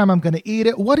next time I'm going to eat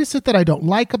it. What is it that I don't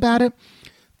like about it?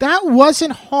 That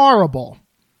wasn't horrible.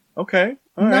 Okay.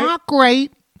 All right. Not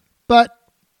great, but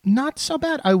not so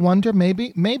bad. I wonder,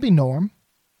 maybe, Norm,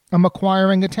 I'm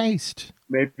acquiring a taste.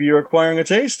 Maybe you're acquiring a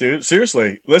taste, dude.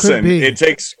 Seriously. Listen, it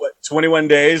takes, 21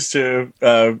 days to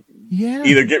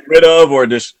either get rid of or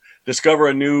just discover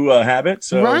a new habit.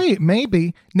 So. Right,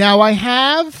 maybe. Now, I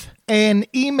have an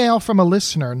email from a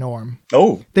listener, Norm.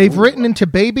 Oh. They've written into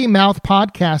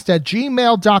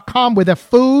babymouthpodcast@gmail.com with a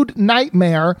food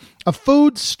nightmare, a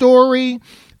food story.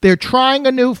 They're trying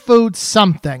a new food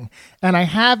something. And I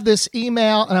have this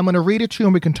email, and I'm going to read it to you,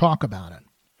 and we can talk about it.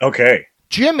 Okay.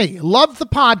 Jimmy, love the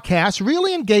podcast.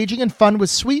 Really engaging and fun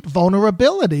with sweet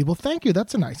vulnerability. Well, thank you.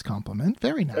 That's a nice compliment.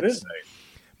 Very nice. That is nice.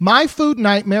 My food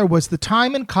nightmare was the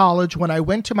time in college when I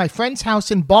went to my friend's house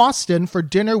in Boston for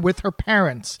dinner with her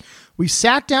parents. We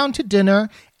sat down to dinner,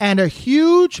 and a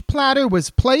huge platter was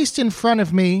placed in front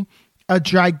of me, a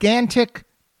gigantic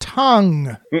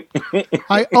tongue.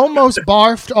 I almost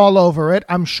barfed all over it.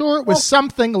 I'm sure it was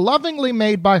something lovingly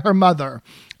made by her mother.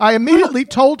 I immediately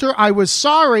told her I was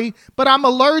sorry, but I'm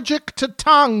allergic to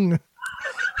tongue.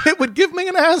 It would give me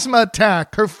an asthma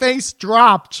attack. Her face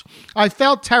dropped. I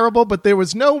felt terrible, but there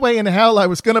was no way in hell I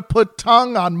was going to put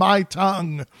tongue on my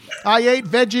tongue. I ate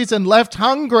veggies and left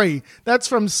hungry. That's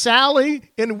from Sally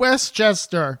in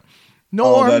Westchester.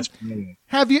 Norm,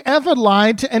 have you ever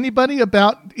lied to anybody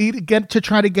about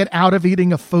try to get out of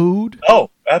eating a food? Oh,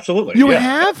 absolutely. You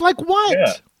have? Like what?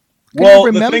 Yeah. Can well, you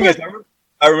remember? The thing is,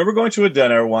 I remember going to a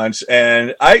dinner once,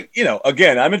 and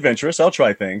again, I'm adventurous. I'll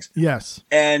try things. Yes.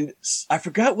 And I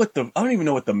forgot I don't even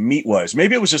know what the meat was.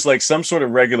 Maybe it was just like some sort of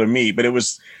regular meat, but it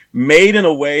was made in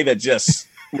a way that just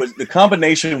the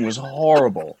combination was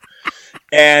horrible.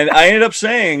 And I ended up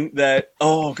saying that,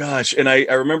 oh gosh. And I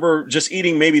remember just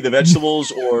eating maybe the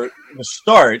vegetables or the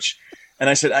starch. And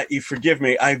I said, you forgive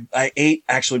me. I ate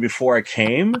actually before I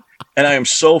came, and I am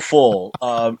so full.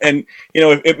 And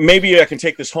maybe I can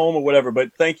take this home or whatever,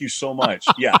 but thank you so much.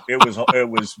 Yeah, it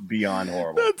was beyond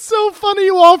horrible. That's so funny.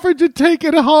 You offered to take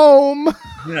it home.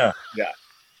 Yeah.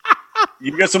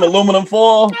 You got some aluminum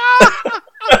foil?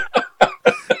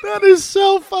 That is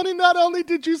so funny. Not only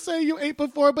did you say you ate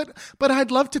before, but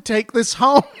I'd love to take this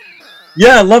home.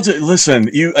 Yeah, I love to listen.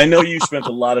 I know you spent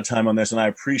a lot of time on this, and I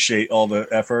appreciate all the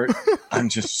effort. I'm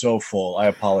just so full. I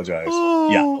apologize.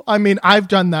 Yeah. I mean, I've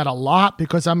done that a lot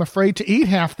because I'm afraid to eat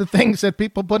half the things that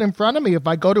people put in front of me. If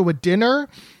I go to a dinner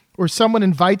or someone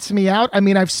invites me out, I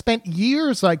mean, I've spent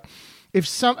years like if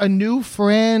a new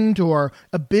friend or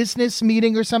a business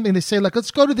meeting or something, they say like,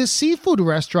 let's go to this seafood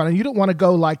restaurant, and you don't want to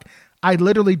go like, I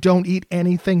literally don't eat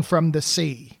anything from the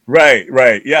sea. Right.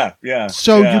 Yeah.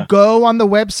 So you go on the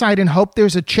website and hope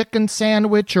there's a chicken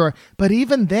sandwich but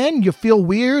even then you feel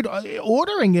weird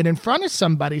ordering it in front of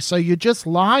somebody. So you just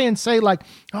lie and say like,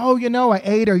 oh, I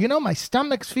ate, or, my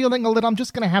stomach's feeling a little, I'm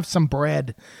just going to have some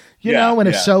bread, and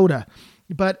a soda.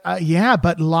 But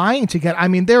but lying to get, I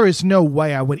mean, there is no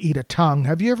way I would eat a tongue.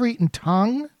 Have you ever eaten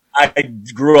tongue? I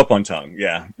grew up on tongue.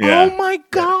 Yeah. Oh my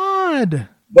God.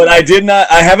 But I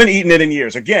haven't eaten it in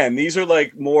years. Again, these are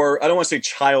like more, I don't want to say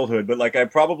childhood, but like I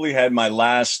probably had my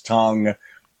last tongue.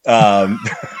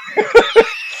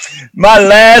 My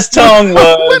last tongue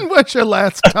was. When was your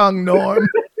last tongue, Norm?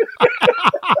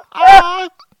 I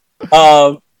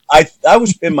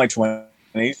was in my 20s.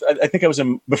 I think I was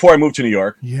before I moved to New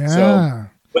York. Yeah. So,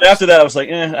 but after that, I was like,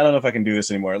 I don't know if I can do this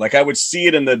anymore. Like I would see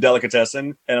it in the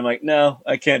delicatessen, and I'm like, no,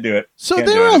 I can't do it. So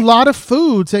there are a lot of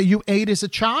foods that you ate as a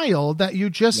child that you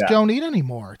just don't eat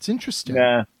anymore. It's interesting.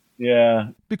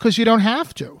 Yeah. Because you don't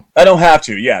have to. I don't have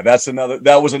to. Yeah,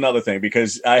 that was another thing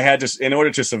because I had to, in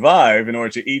order to survive, in order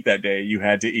to eat that day, you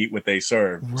had to eat what they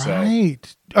served. Right.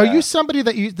 So, are you somebody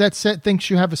that thinks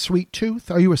you have a sweet tooth?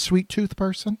 Are you a sweet tooth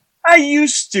person? I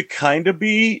used to kind of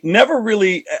be. Never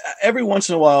really. Every once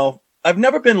in a while, I've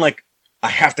never been like, I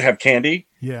have to have candy.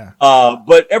 Yeah.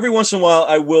 But every once in a while,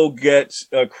 I will get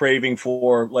a craving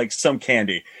for like some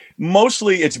candy.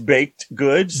 Mostly it's baked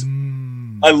goods.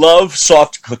 I love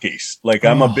soft cookies. Like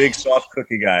I'm a big soft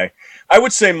cookie guy. I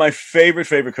would say my favorite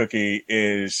cookie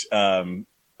is,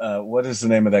 what is the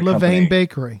name of that company? Levain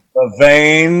Bakery.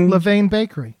 Levain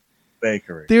Bakery.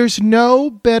 Bakery. There's no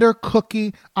better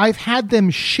cookie. I've had them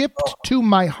shipped to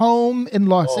my home in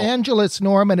Los Angeles,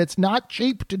 Norm, and it's not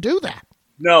cheap to do that.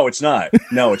 No, it's not.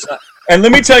 And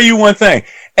let me tell you one thing.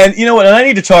 And you know what? And I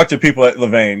need to talk to people at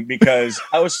Levain because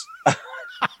I was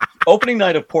opening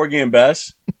night of Porgy and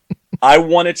Bess. I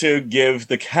wanted to give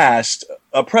the cast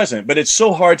a present, but it's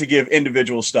so hard to give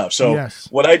individual stuff. So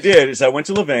what I did is I went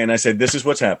to Levain. I said, this is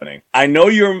what's happening. I know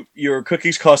your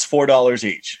cookies cost $4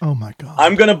 each. Oh my God.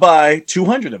 I'm going to buy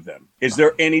 200 of them. Is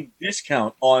there any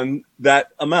discount on that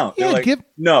amount? Yeah, They're like,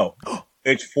 no,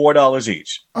 it's $4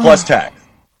 each plus tax.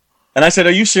 And I said,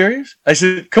 are you serious? I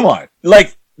said, come on.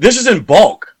 Like, this is in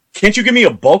bulk. Can't you give me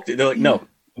a bulk? They're like, no.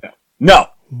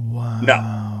 Wow.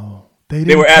 No.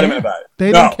 They were adamant about it.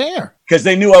 They didn't care. Because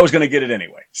they knew I was going to get it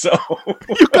anyway. So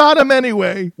you got them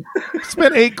anyway.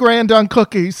 Spent $8,000 on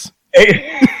cookies.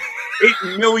 $8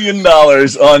 million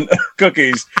on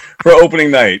cookies for opening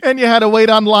night. And you had to wait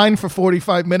online for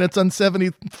 45 minutes on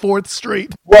 74th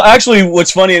Street. Well, actually,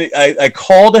 what's funny, I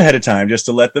called ahead of time just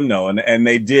to let them know. And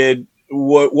they did.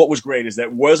 What was great is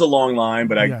that was a long line,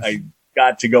 but I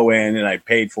got to go in and I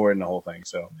paid for it and the whole thing.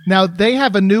 So now they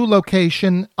have a new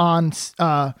location on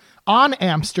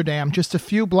Amsterdam, just a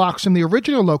few blocks from the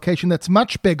original location. That's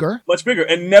much bigger,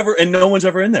 and no one's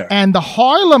ever in there. And the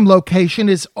Harlem location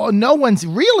is no one's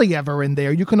really ever in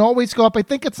there. You can always go up. I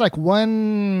think it's like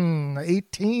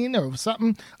 118 or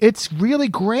something. It's really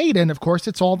great, and of course,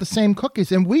 it's all the same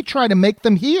cookies. And we try to make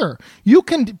them here. You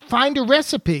can find a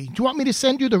recipe. Do you want me to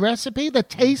send you the recipe that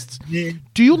tastes?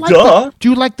 Do you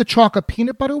like the chocolate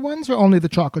peanut butter ones or only the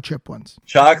chocolate chip ones?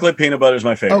 Chocolate peanut butter is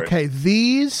my favorite. Okay,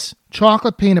 these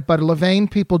chocolate peanut butter. Levain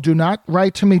people, do not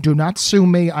write to me. Do not sue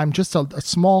me. I'm just a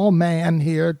small man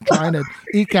here trying to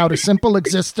eke out a simple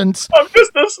existence. I'm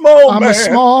just a small man. I'm a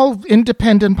small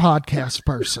independent podcast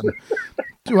person.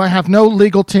 I have no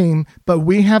legal team, but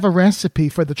we have a recipe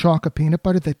for the chocolate peanut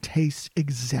butter that tastes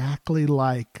exactly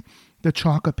like the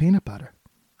chocolate peanut butter.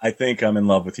 I think I'm in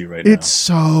love with you right now. It's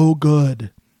so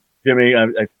good. Jimmy,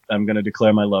 I'm going to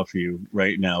declare my love for you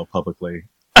right now publicly.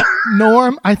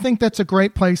 Norm, I think that's a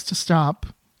great place to stop.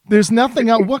 There's nothing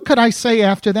else. What could I say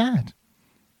after that?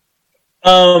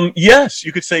 Yes,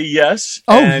 you could say yes.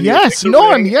 Oh, yes,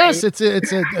 Norm. Yes, it's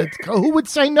who would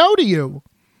say no to you?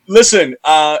 Listen,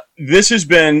 this has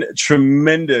been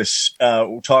tremendous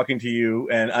talking to you,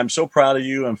 and I'm so proud of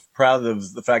you. I'm proud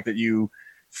of the fact that you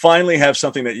finally have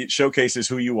something that showcases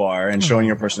who you are and showing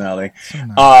your personality. So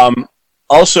nice.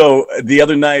 Also, the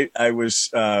other night I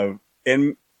was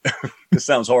in. This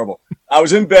sounds horrible. I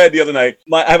was in bed the other night.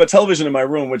 I have a television in my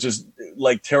room, which is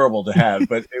like terrible to have,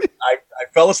 but I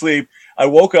fell asleep. I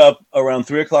woke up around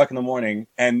 3:00 in the morning,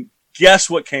 and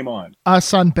guess what came on?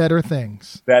 Us on Better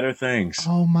Things. Better Things.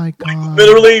 Oh my God. Like,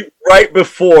 literally right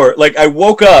before, like I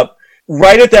woke up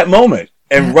right at that moment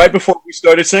and right before we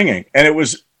started singing, and it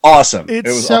was awesome.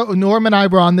 Awesome. Norm and I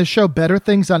were on this show, Better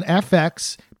Things on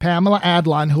FX. Pamela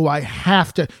Adlon, who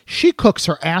she cooks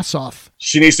her ass off.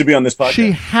 She needs to be on this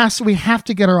podcast. We have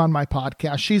to get her on my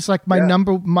podcast. She's like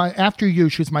after you,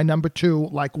 she's my number 2,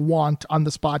 like want on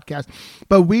this podcast.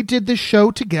 But we did this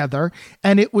show together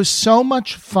and it was so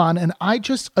much fun. And I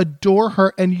just adore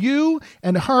her and you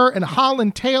and her and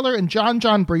Holland Taylor and John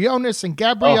Briones and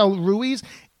Gabrielle Ruiz.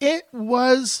 It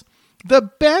was the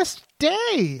best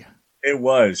day. It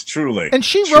was truly. And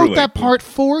she wrote that part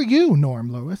for you,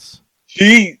 Norm Lewis.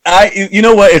 You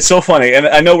know what? It's so funny. And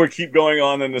I know we keep going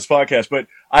on in this podcast, but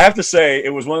I have to say it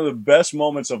was one of the best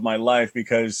moments of my life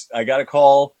because I got a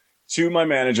call to my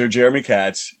manager, Jeremy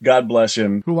Katz. God bless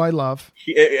him. Who I love.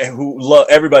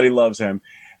 Everybody loves him.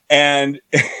 And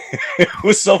it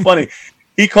was so funny.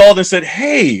 He called and said,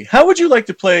 "Hey, how would you like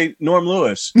to play Norm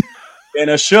Lewis in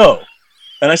a show?"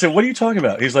 And I said, "What are you talking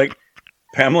about?" He's like,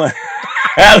 "Pamela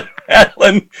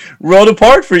Adlon wrote a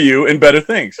part for you in Better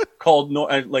Things called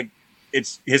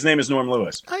his name is Norm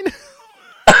Lewis." I know.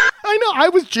 I know. I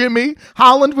was Jimmy.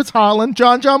 Holland was Holland.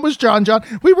 John was John.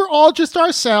 We were all just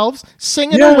ourselves,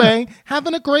 singing away,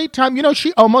 having a great time. You know,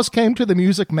 she almost came to the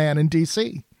Music Man in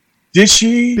D.C. Did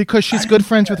she? Because she's good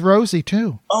friends with Rosie,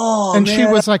 too. Oh, and man. she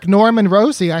was like, "Norm and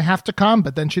Rosie, I have to come."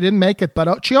 But then she didn't make it.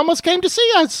 But she almost came to see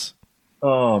us.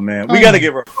 Oh, man. We got to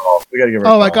give her a call.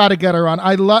 I got to get her on.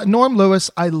 Norm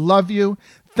Lewis, I love you.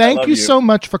 Thank you so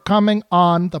much for coming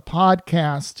on the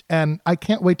podcast. And I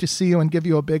can't wait to see you and give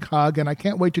you a big hug. And I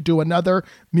can't wait to do another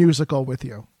musical with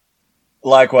you.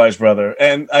 Likewise, brother.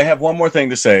 And I have one more thing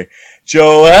to say.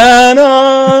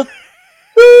 Joanna.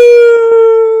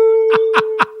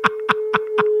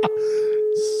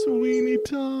 Sweeney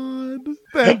Todd.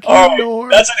 Thank you, Norm.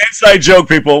 That's an inside joke,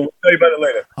 people. We'll tell you about it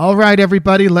later. All right,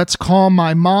 everybody. Let's call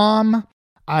my mom.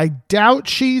 I doubt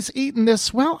she's eaten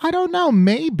this. Well, I don't know.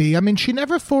 Maybe. I mean, she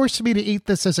never forced me to eat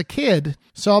this as a kid.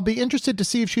 So I'll be interested to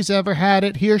see if she's ever had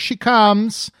it. Here she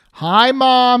comes. Hi,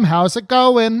 Mom. How's it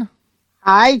going?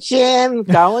 Hi, Jim.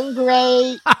 Going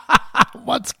great.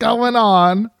 What's going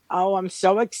on? Oh, I'm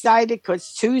so excited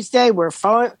because Tuesday we're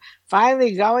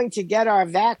finally going to get our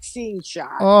vaccine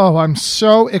shot. Oh, I'm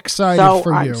so excited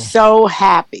for you. I'm so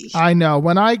happy. I know.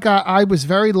 I was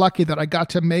very lucky that I got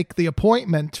to make the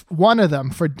appointment, one of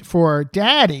them for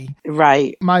Daddy.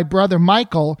 Right. My brother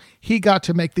Michael, he got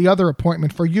to make the other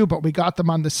appointment for you, but we got them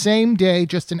on the same day,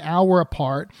 just an hour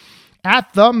apart,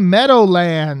 at the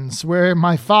Meadowlands, where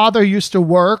my father used to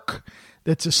work.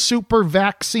 That's a super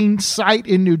vaccine site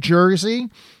in New Jersey.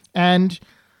 And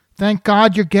thank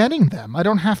God you're getting them. I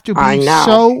don't have to be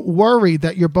so worried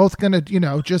that you're both going to,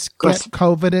 just get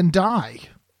COVID and die.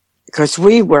 Because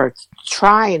we were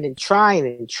trying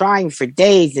for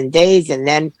days and days. And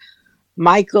then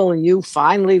Michael and you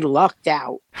finally lucked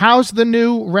out. How's the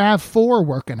new RAV4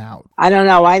 working out? I don't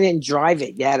know. I didn't drive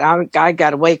it yet. I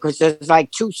got to wait because there's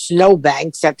like 2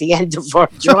 snowbanks at the end of our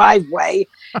driveway.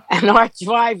 And our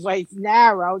driveway's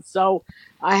narrow. So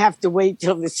I have to wait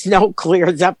till the snow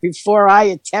clears up before I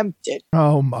attempt it.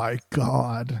 Oh, my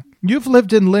God. You've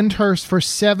lived in Lyndhurst for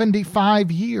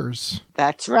 75 years.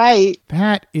 That's right.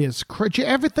 That is crazy. Did you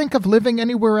ever think of living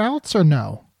anywhere else or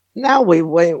no? No,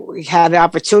 we had an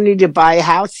opportunity to buy a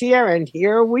house here, and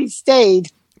here we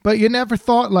stayed. But you never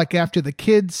thought, like, after the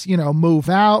kids, move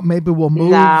out, maybe we'll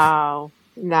move? No.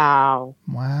 Wow.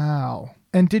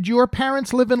 And did your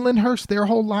parents live in Lyndhurst their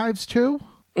whole lives, too?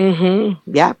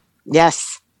 Mm-hmm. Yep.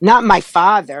 Yes. Not my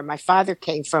father. My father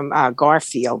came from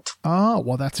Garfield. Oh,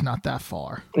 well, that's not that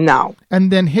far. No. And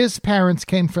then his parents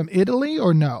came from Italy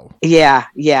or no? Yeah.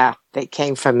 They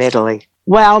came from Italy.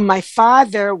 Well, my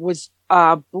father was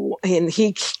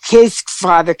his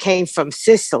father came from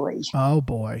Sicily. Oh,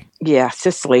 boy. Yeah,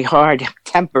 Sicily,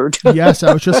 hard-tempered. Yes,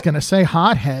 I was just going to say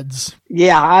hotheads.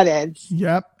 Yeah, hotheads.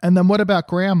 Yep. And then what about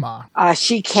Grandma?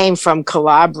 She came from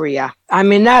Calabria. I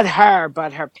mean, not her,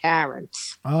 but her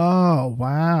parents. Oh,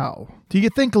 wow. Do you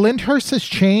think Lyndhurst has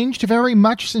changed very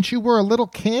much since you were a little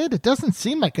kid? It doesn't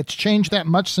seem like it's changed that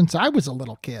much since I was a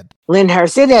little kid.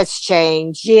 Lyndhurst, it has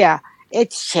changed. Yeah,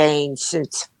 it's changed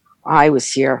since I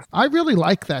was here. I really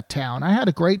like that town. I had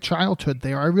a great childhood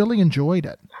there. I really enjoyed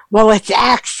it. Well, it's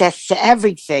access to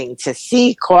everything, to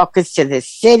Secaucus, to the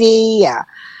city,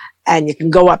 and you can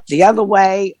go up the other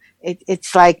way.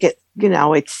 It's like,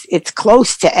 it's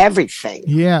close to everything.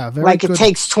 Yeah. Very like good. It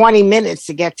takes 20 minutes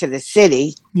to get to the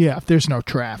city. Yeah, if there's no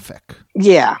traffic.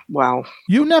 Yeah, well.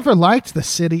 You never liked the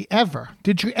city ever.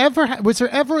 Did you ever? Was there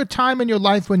ever a time in your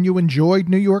life when you enjoyed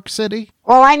New York City?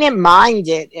 Well, I didn't mind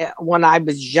it when I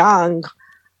was young.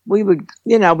 We would,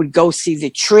 we'd go see the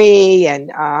tree,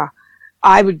 and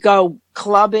I would go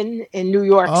clubbing in New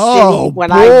York City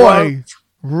when I worked.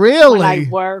 Really? When I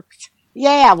worked.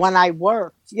 Yeah, when I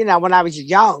worked. When I was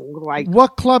young. Like,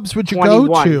 what clubs would you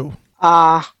 21. go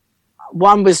to?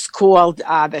 One was called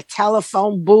the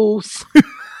Telephone Booth.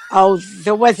 Oh,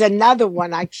 there was another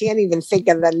one. I can't even think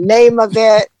of the name of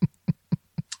it.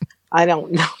 I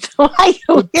don't know.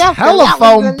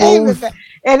 Telephone Booth.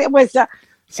 And it was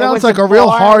sounds like a real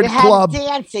hard club.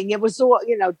 Dancing. It was all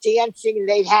dancing. And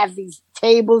they'd have these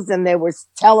tables, and there was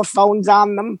telephones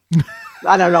on them.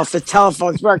 I don't know if the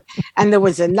telephones work. And there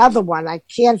was another one. I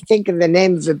can't think of the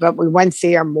name of it, but we went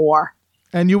there more.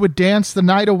 And you would dance the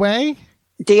night away?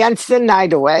 Dance the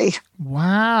night away.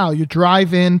 Wow. You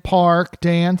drive in, park,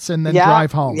 dance, and then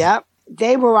drive home. Yep.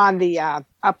 They were on the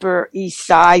Upper East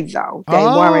Side, though.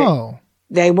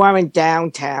 They weren't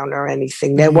downtown or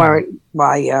anything. They weren't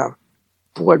by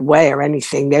Broadway or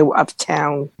anything. They were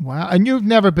uptown. Wow. And you've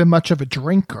never been much of a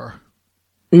drinker.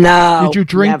 No. Did you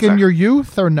drink never. in your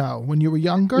youth or no? When you were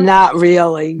younger? Not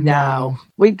really, no.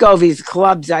 We'd go to these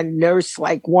clubs. I'd nurse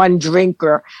like one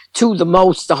drinker, two the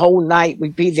most the whole night.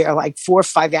 We'd be there like 4 or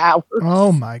 5 hours.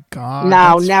 Oh, my God.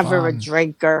 No, That's never fun. a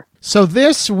drinker. So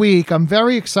this week, I'm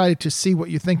very excited to see what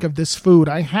you think of this food.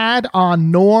 I had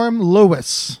on Norm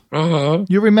Lewis.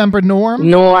 Mm-hmm. You remember Norm?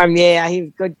 Norm, yeah, he's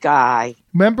a good guy.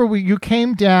 Remember, you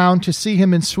came down to see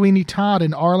him in Sweeney Todd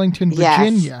in Arlington,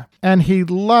 Virginia. Yes. And he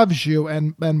loves you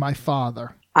and my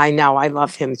father. I know. I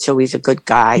love him, too. He's a good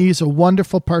guy. He's a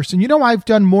wonderful person. You know, I've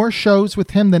done more shows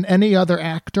with him than any other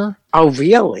actor. Oh,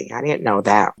 really? I didn't know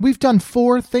that. We've done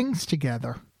 4 things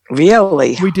together.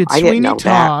 Really? We did Sweeney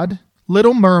Todd,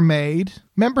 Little Mermaid.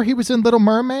 Remember he was in Little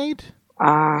Mermaid?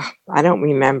 I don't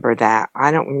remember that.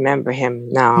 I don't remember him,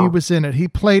 no. He was in it. He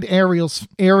played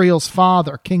Ariel's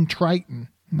father, King Triton.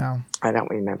 No. I don't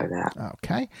remember that.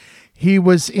 Okay. He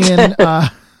was in...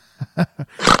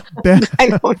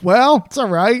 Well, it's all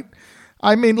right.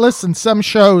 I mean, listen, some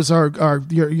shows are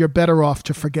you're better off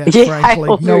to forget,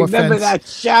 frankly. No offense. That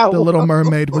show. The Little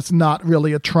Mermaid was not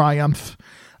really a triumph.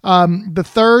 The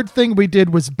third thing we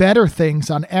did was Better Things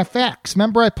on FX.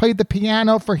 Remember I played the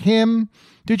piano for him?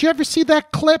 Did you ever see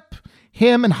that clip?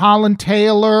 Him and Holland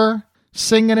Taylor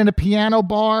singing in a piano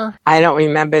bar? I don't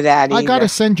remember that either. I got to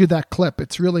send you that clip.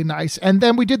 It's really nice. And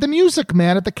then we did the Music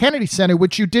Man at the Kennedy Center,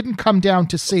 which you didn't come down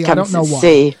to see. I don't know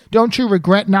why. Don't you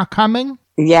regret not coming?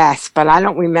 Yes, but I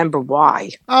don't remember why.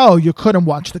 Oh, you couldn't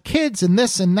watch the kids and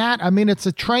this and that. I mean, it's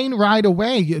a train ride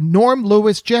away. Norm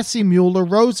Lewis, Jesse Mueller,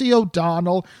 Rosie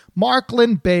O'Donnell,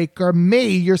 Marklyn Baker, me,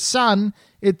 your son,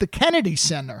 at the Kennedy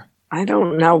Center. I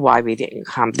don't know why we didn't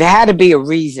come. There had to be a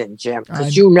reason, Jim,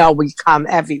 because you know we come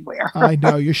everywhere. I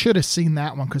know. You should have seen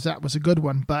that one because that was a good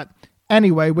one. But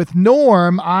anyway, with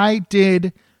Norm, I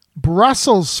did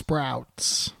Brussels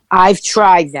sprouts. I've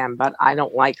tried them, but I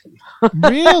don't like them.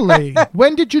 Really?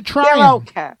 When did you try them?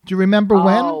 Okay. Do you remember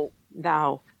when? Oh,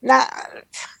 no. Not,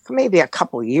 maybe a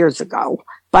couple years ago.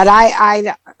 But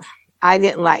I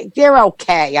didn't like. They're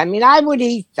okay. I mean, I would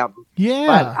eat them.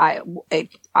 Yeah.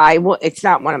 But it's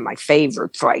not one of my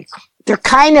favorites. Like, they're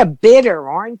kind of bitter,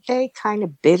 aren't they? Kind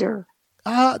of bitter.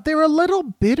 They're a little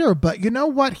bitter, but you know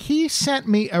what? He sent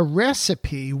me a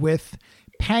recipe with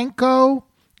panko.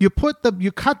 You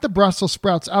cut the Brussels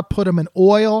sprouts up, put them in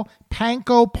oil,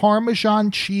 panko,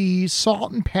 Parmesan cheese,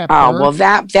 salt and pepper. Oh, well,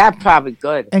 that's probably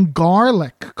good. And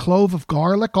garlic, clove of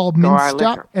garlic, all minced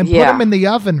up, and put them in the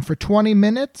oven for 20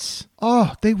 minutes.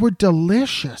 Oh, they were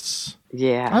delicious.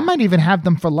 Yeah. I might even have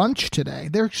them for lunch today.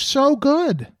 They're so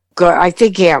good. Good. I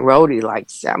think Aunt Rhody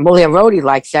likes them. Well, Aunt Rhody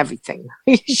likes everything.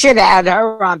 You should have had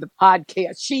her on the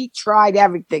podcast. She tried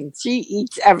everything. She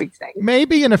eats everything.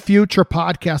 Maybe in a future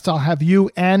podcast, I'll have you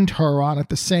and her on at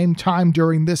the same time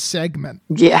during this segment.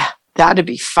 Yeah, that'd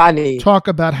be funny. Talk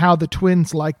about how the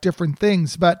twins like different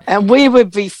things, and we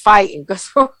would be fighting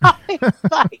because we're always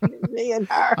fighting, me and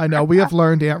her. I know. We have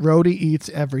learned Aunt Rhody eats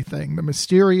everything. The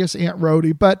mysterious Aunt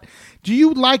Rhody. But do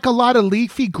you like a lot of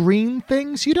leafy green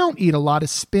things? You don't eat a lot of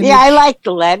spinach. Yeah, I like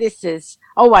the lettuces.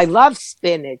 Oh, I love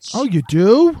spinach. Oh, you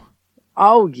do?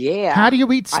 Oh, yeah. How do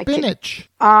you eat spinach?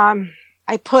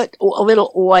 I put a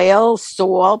little oil,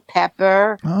 salt,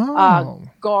 pepper,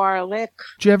 garlic.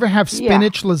 Do you ever have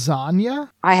spinach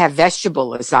lasagna? I have vegetable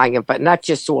lasagna, but not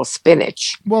just all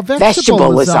spinach. Well,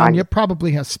 vegetable lasagna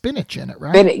probably has spinach in it,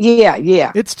 right?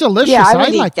 Yeah. It's delicious. Yeah, I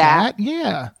like that.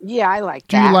 Yeah. Yeah, I like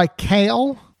that. Do you like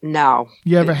kale? No.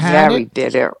 You ever had very it? Very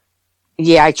bitter.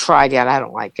 Yeah, I tried it. I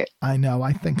don't like it. I know.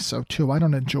 I think so, too. I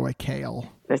don't enjoy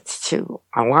kale. That's too.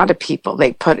 A lot of people,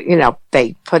 they put it in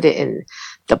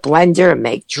the blender and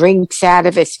make drinks out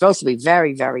of it. It's supposed to be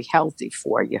very, very healthy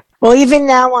for you. Well, even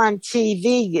now on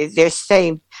TV, they're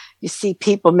saying you see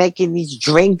people making these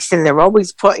drinks and they're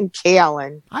always putting kale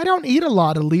in. I don't eat a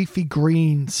lot of leafy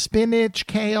greens, spinach,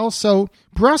 kale, so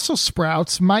Brussels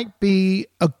sprouts might be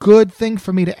a good thing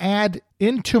for me to add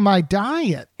into my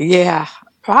diet. Yeah,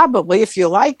 probably if you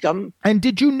like them. And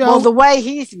did you know? Well, the way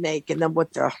he's making them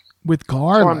with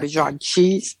garlic, Parmesan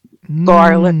cheese,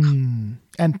 garlic.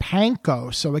 And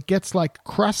panko, so it gets like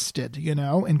crusted,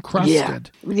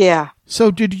 encrusted. Yeah. So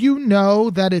did you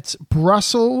know that it's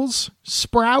Brussels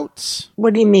sprouts?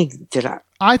 What do you mean, did I?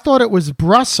 I thought it was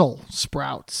Brussels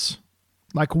sprouts.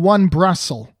 Like one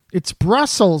Brussels. It's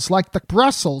Brussels, like the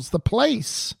Brussels, the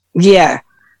place. Yeah.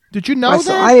 Did you know Brussels.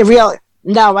 that?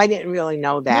 I didn't really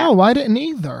know that. No, I didn't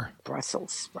either.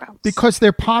 Brussels sprouts. Because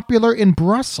they're popular in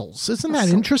Brussels. Isn't that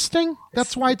interesting?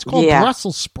 That's why it's called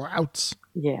Brussels sprouts.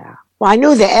 Yeah. Well, I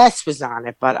knew the S was on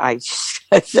it, but I just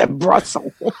said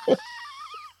Brussels.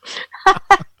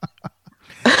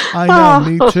 I know,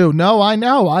 me too. No, I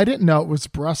know. I didn't know it was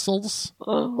Brussels.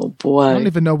 Oh, boy. I don't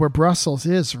even know where Brussels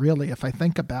is, really, if I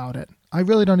think about it. I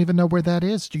really don't even know where that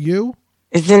is. Do you?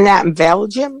 Isn't that in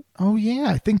Belgium? Oh, yeah.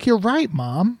 I think you're right,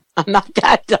 Mom. I'm not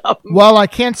that dumb. Well, I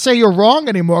can't say you're wrong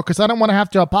anymore because I don't want to have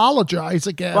to apologize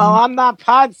again. Well, I'm not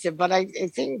positive, but I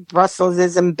think Brussels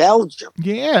is in Belgium.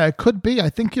 Yeah, it could be. I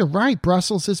think you're right.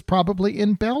 Brussels is probably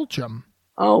in Belgium.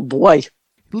 Oh, boy.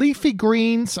 Leafy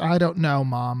greens, I don't know,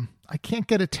 Mom. I can't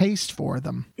get a taste for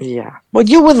them. Yeah. Well,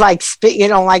 you would like you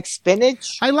don't like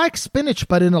spinach? I like spinach,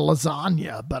 but in a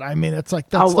lasagna. But I mean, it's like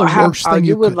that's the worst thing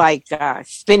you would could. like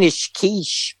spinach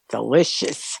quiche.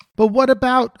 Delicious. But what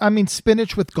about,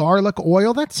 spinach with garlic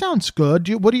oil? That sounds good.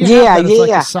 What do you Yeah, have that as yeah, like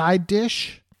yeah. a side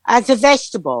dish? As a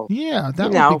vegetable. Yeah,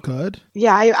 that would be good.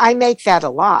 Yeah, I make that a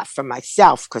lot for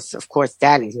myself because, of course,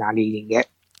 Daddy's not eating it.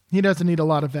 He doesn't eat a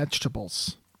lot of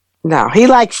vegetables. No, he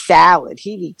likes salad.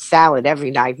 He eats salad every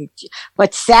night.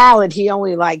 But salad, he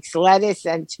only likes lettuce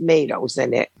and tomatoes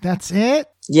in it. That's it?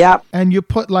 Yep. And you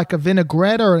put like a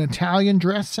vinaigrette or an Italian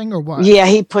dressing or what? Yeah,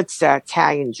 he puts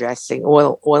Italian dressing,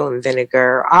 oil and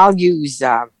vinegar. I'll use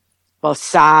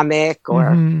balsamic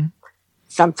or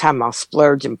sometime I'll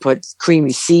splurge and put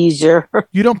creamy Caesar.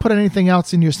 You don't put anything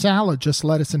else in your salad, just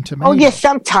lettuce and tomato? Oh, yeah,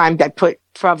 sometimes I put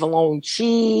provolone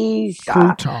cheese.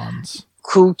 Croutons.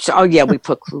 Oh, yeah, we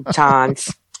put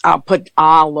croutons. I'll put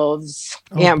olives.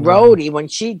 And Rhodey, when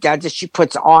she does it, she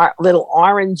puts little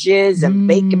oranges and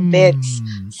bacon bits.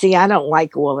 See, I don't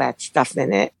like all that stuff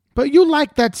in it. But you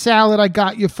like that salad I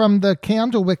got you from the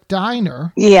Candlewick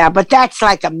Diner. Yeah, but that's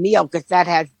like a meal because that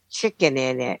has chicken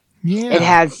in it. Yeah. It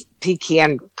has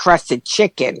pecan crusted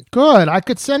chicken. Good. I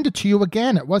could send it to you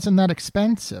again. It wasn't that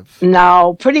expensive.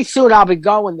 No, pretty soon I'll be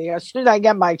going there. As soon as I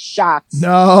get my shots.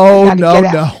 No.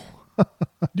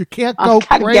 You can't go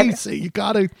crazy. You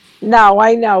got to. No,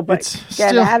 I know, but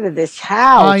get out of this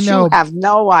house. I know. You have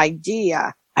no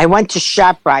idea. I went to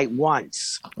ShopRite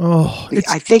once. Oh,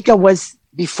 I think it was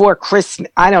before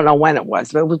Christmas. I don't know when it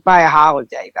was, but it was by a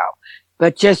holiday, though.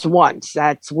 But just once.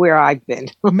 That's where I've been.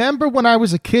 Remember when I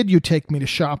was a kid, you'd take me to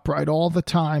ShopRite all the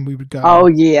time. We would go. Oh,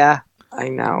 yeah. I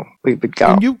know. We would go.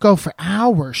 And you go for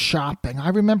hours shopping. I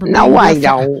remember. No, I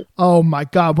don't. Oh, my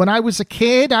God. When I was a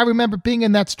kid, I remember being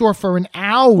in that store for an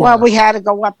hour. Well, we had to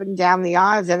go up and down the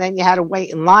aisles, and then you had to wait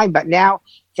in line. But now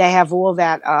they have all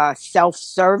that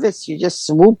self-service. You just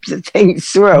swoop the thing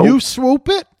through. You swoop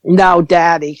it? No,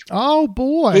 Daddy. Oh,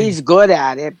 boy. He's good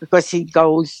at it because he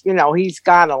goes, he's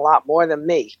got a lot more than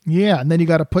me. Yeah, and then you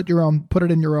got to put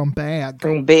it in your own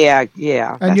bag. Bag,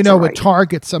 yeah. And at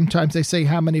Target, sometimes they say,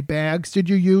 how many bags did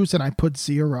you use? And I put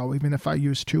 0, even if I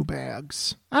use 2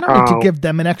 bags. I don't need to give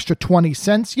them an extra 20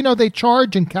 cents. They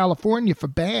charge in California for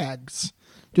bags.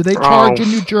 Do they charge in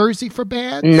New Jersey for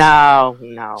bags? No.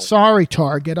 Sorry,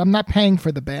 Target. I'm not paying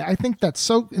for the bag. I think that's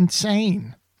so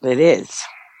insane. It is.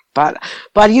 But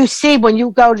you see, when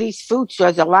you go to these food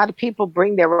stores, a lot of people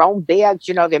bring their own bags.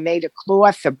 They're made of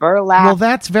cloth or burlap. Well,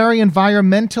 that's very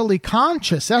environmentally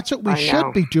conscious. That's what we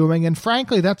should be doing. And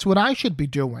frankly, that's what I should be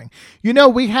doing.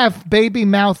 We have Baby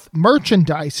Mouth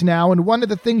merchandise now, and one of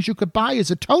the things you could buy is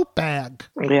a tote bag.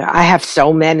 Yeah, I have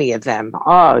so many of them.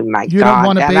 Oh, my God. You don't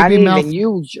want a Baby Mouth? Even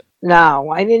use. No,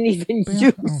 I didn't even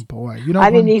use. Oh, boy.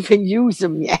 Didn't even use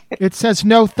them yet. It says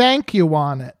no thank you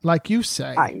on it, like you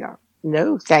say. I know.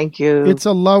 No, thank you. It's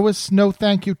a Lois no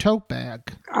thank you tote bag.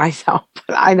 I know,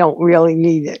 but I don't really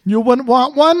need it. You wouldn't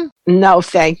want one? No,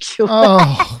 thank you.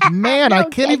 Oh, man, I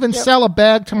can't even sell a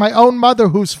bag to my own mother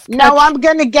who's... No, I'm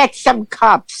going to get some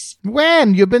cups.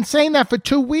 When? You've been saying that for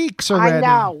 2 weeks already. I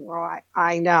know. Well,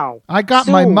 I know. I got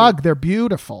my mug. They're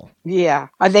beautiful. Yeah.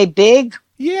 Are they big?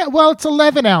 Yeah, well, it's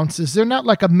 11 ounces. They're not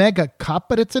like a mega cup,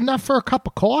 but it's enough for a cup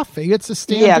of coffee. It's a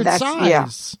standard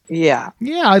size. Yeah.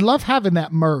 Yeah, I love having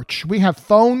that merch. We have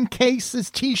phone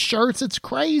cases, T-shirts. It's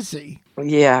crazy.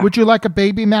 Yeah. Would you like a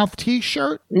Baby Mouth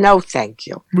T-shirt? No, thank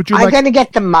you. I'm going to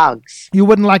get the mugs. You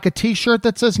wouldn't like a T-shirt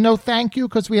that says no thank you?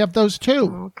 Because we have those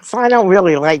too. Because I don't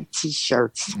really like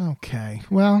T-shirts. Okay,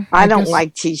 well. I don't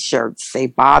like T-shirts. They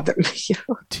bother me.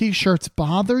 T-shirts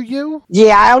bother you?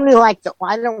 Yeah, I only like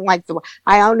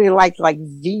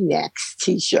V-necks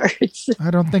T-shirts.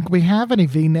 I don't think we have any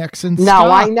V-necks in stock.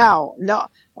 No, I know. No,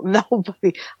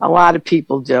 Nobody. A lot of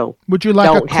people do. Would you like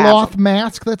Don't a cloth have 'em.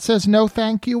 mask that says no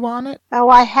thank you on it? Oh,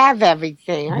 I have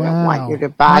everything. I don't want you to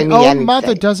buy My me own anything.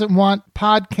 mother doesn't want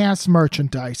podcast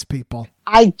merchandise, people.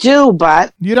 I do,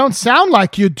 but You don't sound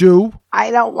like you do.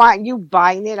 I don't want you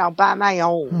buying it. I'll buy my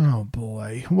own. Oh,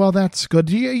 boy. Well, that's good.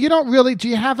 Do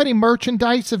you have any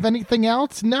merchandise of anything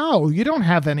else? No, you don't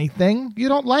have anything. You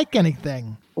don't like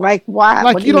anything. Like what?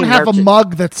 Like What do you don't mean have a merchant-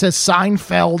 mug that says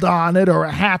Seinfeld on it or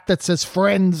a hat that says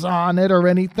Friends on it or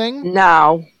anything.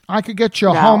 No. I could get you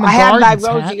a No. Home and I have my Gardens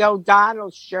hat. Rosie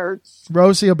O'Donnell shirts.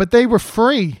 Rosie, but they were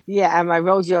free. Yeah, and my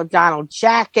Rosie O'Donnell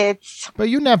jackets. But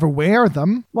you never wear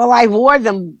them. Well, I wore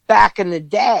them back in the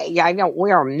day. I don't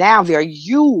wear them now. They're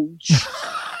huge.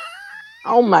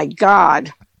 Oh, my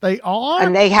God. They are?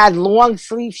 And they had long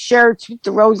sleeve shirts with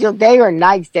the Rosie. They were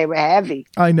nice. They were heavy.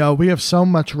 I know. We have so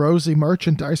much Rosie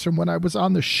merchandise from when I was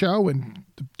on the show in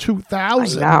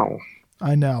 2000.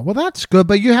 I know. Well, that's good,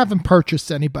 but you haven't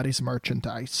purchased anybody's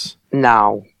merchandise.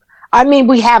 No. I mean,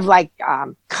 we have like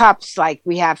cups, like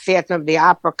we have Phantom of the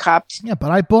Opera cups. Yeah,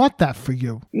 but I bought that for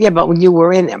you. Yeah, but when you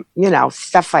were in them,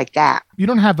 stuff like that. You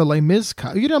don't have a Les Mis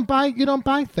cup. You don't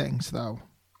buy things, though.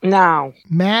 No.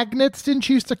 Magnets? Didn't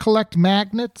you used to collect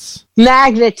magnets?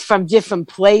 Magnets from different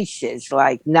places,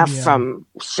 like not Yeah. from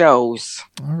shows.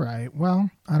 All right.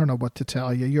 Well, I don't know what to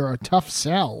tell you. You're a tough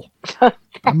sell.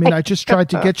 I mean, I just tried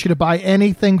to get you to buy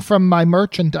anything from my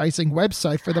merchandising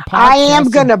website for the podcast. I am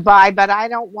going to buy, but I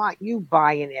don't want you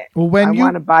buying it. Well, I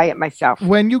want to buy it myself.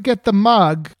 When you get the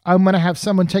mug, I'm going to have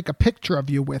someone take a picture of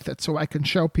you with it so I can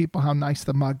show people how nice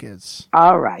the mug is.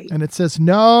 All right. And it says,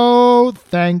 no,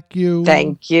 thank you.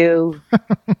 Thank you.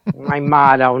 My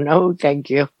motto, no, thank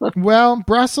you. Well,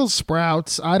 Brussels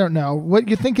sprouts, I don't know. What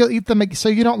you think you'll eat them? So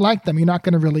you don't like them. You're not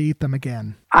going to really eat them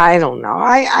again. I don't know.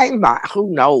 I'm not,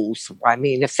 who knows? I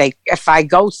mean, if I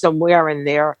go somewhere and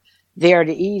they're there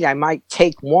to eat, I might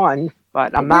take one,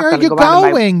 but I'm not Where are going to you go out of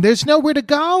my... going? There's nowhere to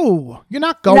go. You're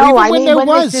not going No, even I when mean, there when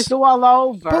was. this is all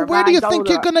over. But where when do I you go think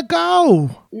to- you're going to go?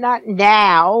 Not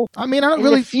now. I mean, I don't In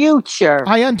really... the future.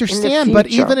 I understand, but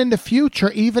future. even in the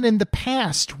future, even in the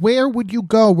past, where would you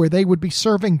go where they would be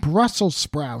serving Brussels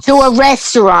sprouts? To a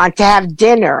restaurant to have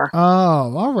dinner.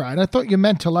 Oh, all right. I thought you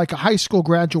meant to like a high school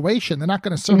graduation. They're not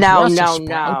going to serve No, Brussels no,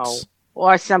 sprouts. no.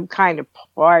 Or some kind of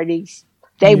parties.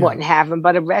 They wouldn't have them,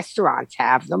 but restaurants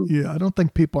have them. Yeah, I don't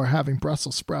think people are having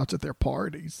Brussels sprouts at their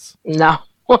parties. No.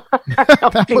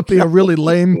 That would be a really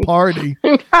lame party.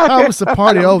 How was the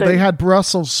party? Oh, they had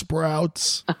Brussels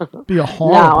sprouts. Be a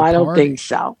horrible No, I don't party. think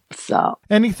so. So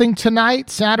Anything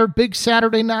tonight? Big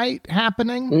Saturday night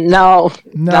happening? no,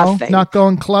 No, nothing. not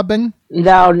going clubbing?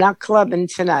 No, not clubbing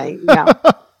tonight. No.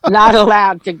 Not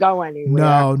allowed to go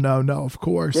anywhere. No, of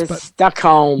course. Just But stuck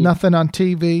home. nothing on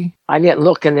TV? I didn't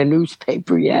look in the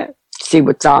newspaper yet. See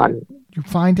what's on. You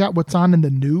find out what's on in the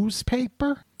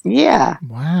newspaper? Yeah.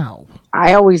 Wow.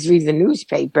 I always read the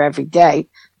newspaper every day,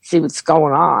 see what's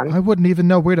going on. I wouldn't even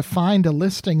know where to find a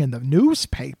listing in the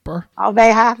newspaper. Oh,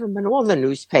 they have them in all the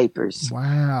newspapers.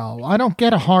 Wow. I don't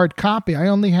get a hard copy. I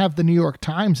only have the New York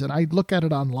Times and I look at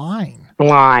it online.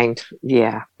 Blind.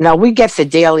 Yeah. No, we get the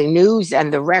Daily News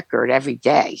and the Record every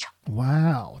day.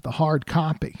 Wow. The hard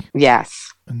copy.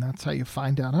 Yes. And that's how you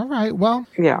find out. All right. Well,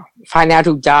 Yeah. Find out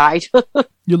who died.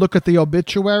 you look at the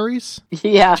obituaries.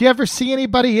 Yeah. Do you ever see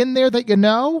anybody in there that you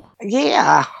know?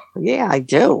 Yeah. Yeah, I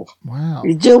do. Wow.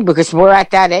 You do because we're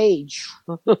at that age.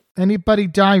 Anybody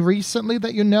die recently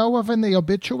that you know of in the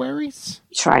obituaries?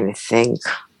 Trying to think.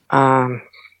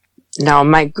 No,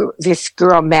 this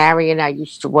girl Marion I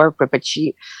used to work with, but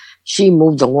she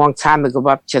moved a long time ago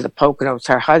up to the Poconos.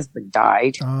 Her husband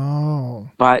died, Oh.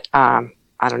 but I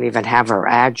don't even have her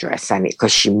address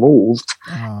because she moved,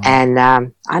 Oh. and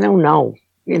I don't know.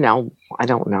 I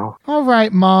don't know. All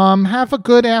right, Mom. Have a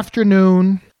good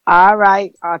afternoon. All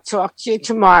right, I'll talk to you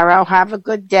tomorrow. Have a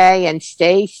good day and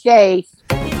stay safe.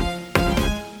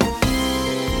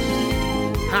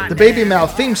 The Baby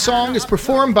Mouth theme song is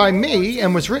performed by me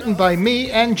and was written by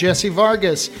me and Jesse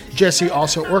Vargas. Jesse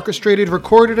also orchestrated,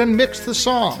 recorded, and mixed the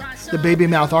song. The Baby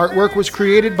Mouth artwork was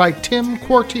created by Tim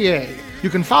Quartier. You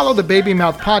can follow the Baby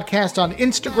Mouth podcast on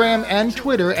Instagram and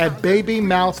Twitter at Baby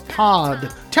Mouth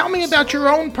Pod. Tell me about your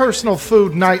own personal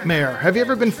food nightmare. Have you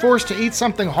ever been forced to eat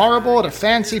something horrible at a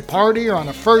fancy party or on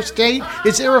a first date?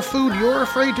 Is there a food you're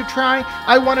afraid to try?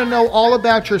 I want to know all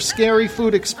about your scary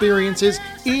food experiences.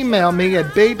 Email me at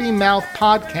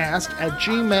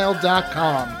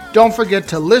babymouthpodcast@gmail.com. Don't forget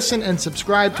to listen and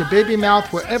subscribe to Baby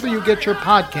Mouth wherever you get your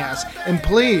podcasts. And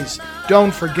please,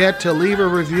 don't forget to leave a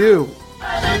review.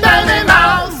 Baby mouth.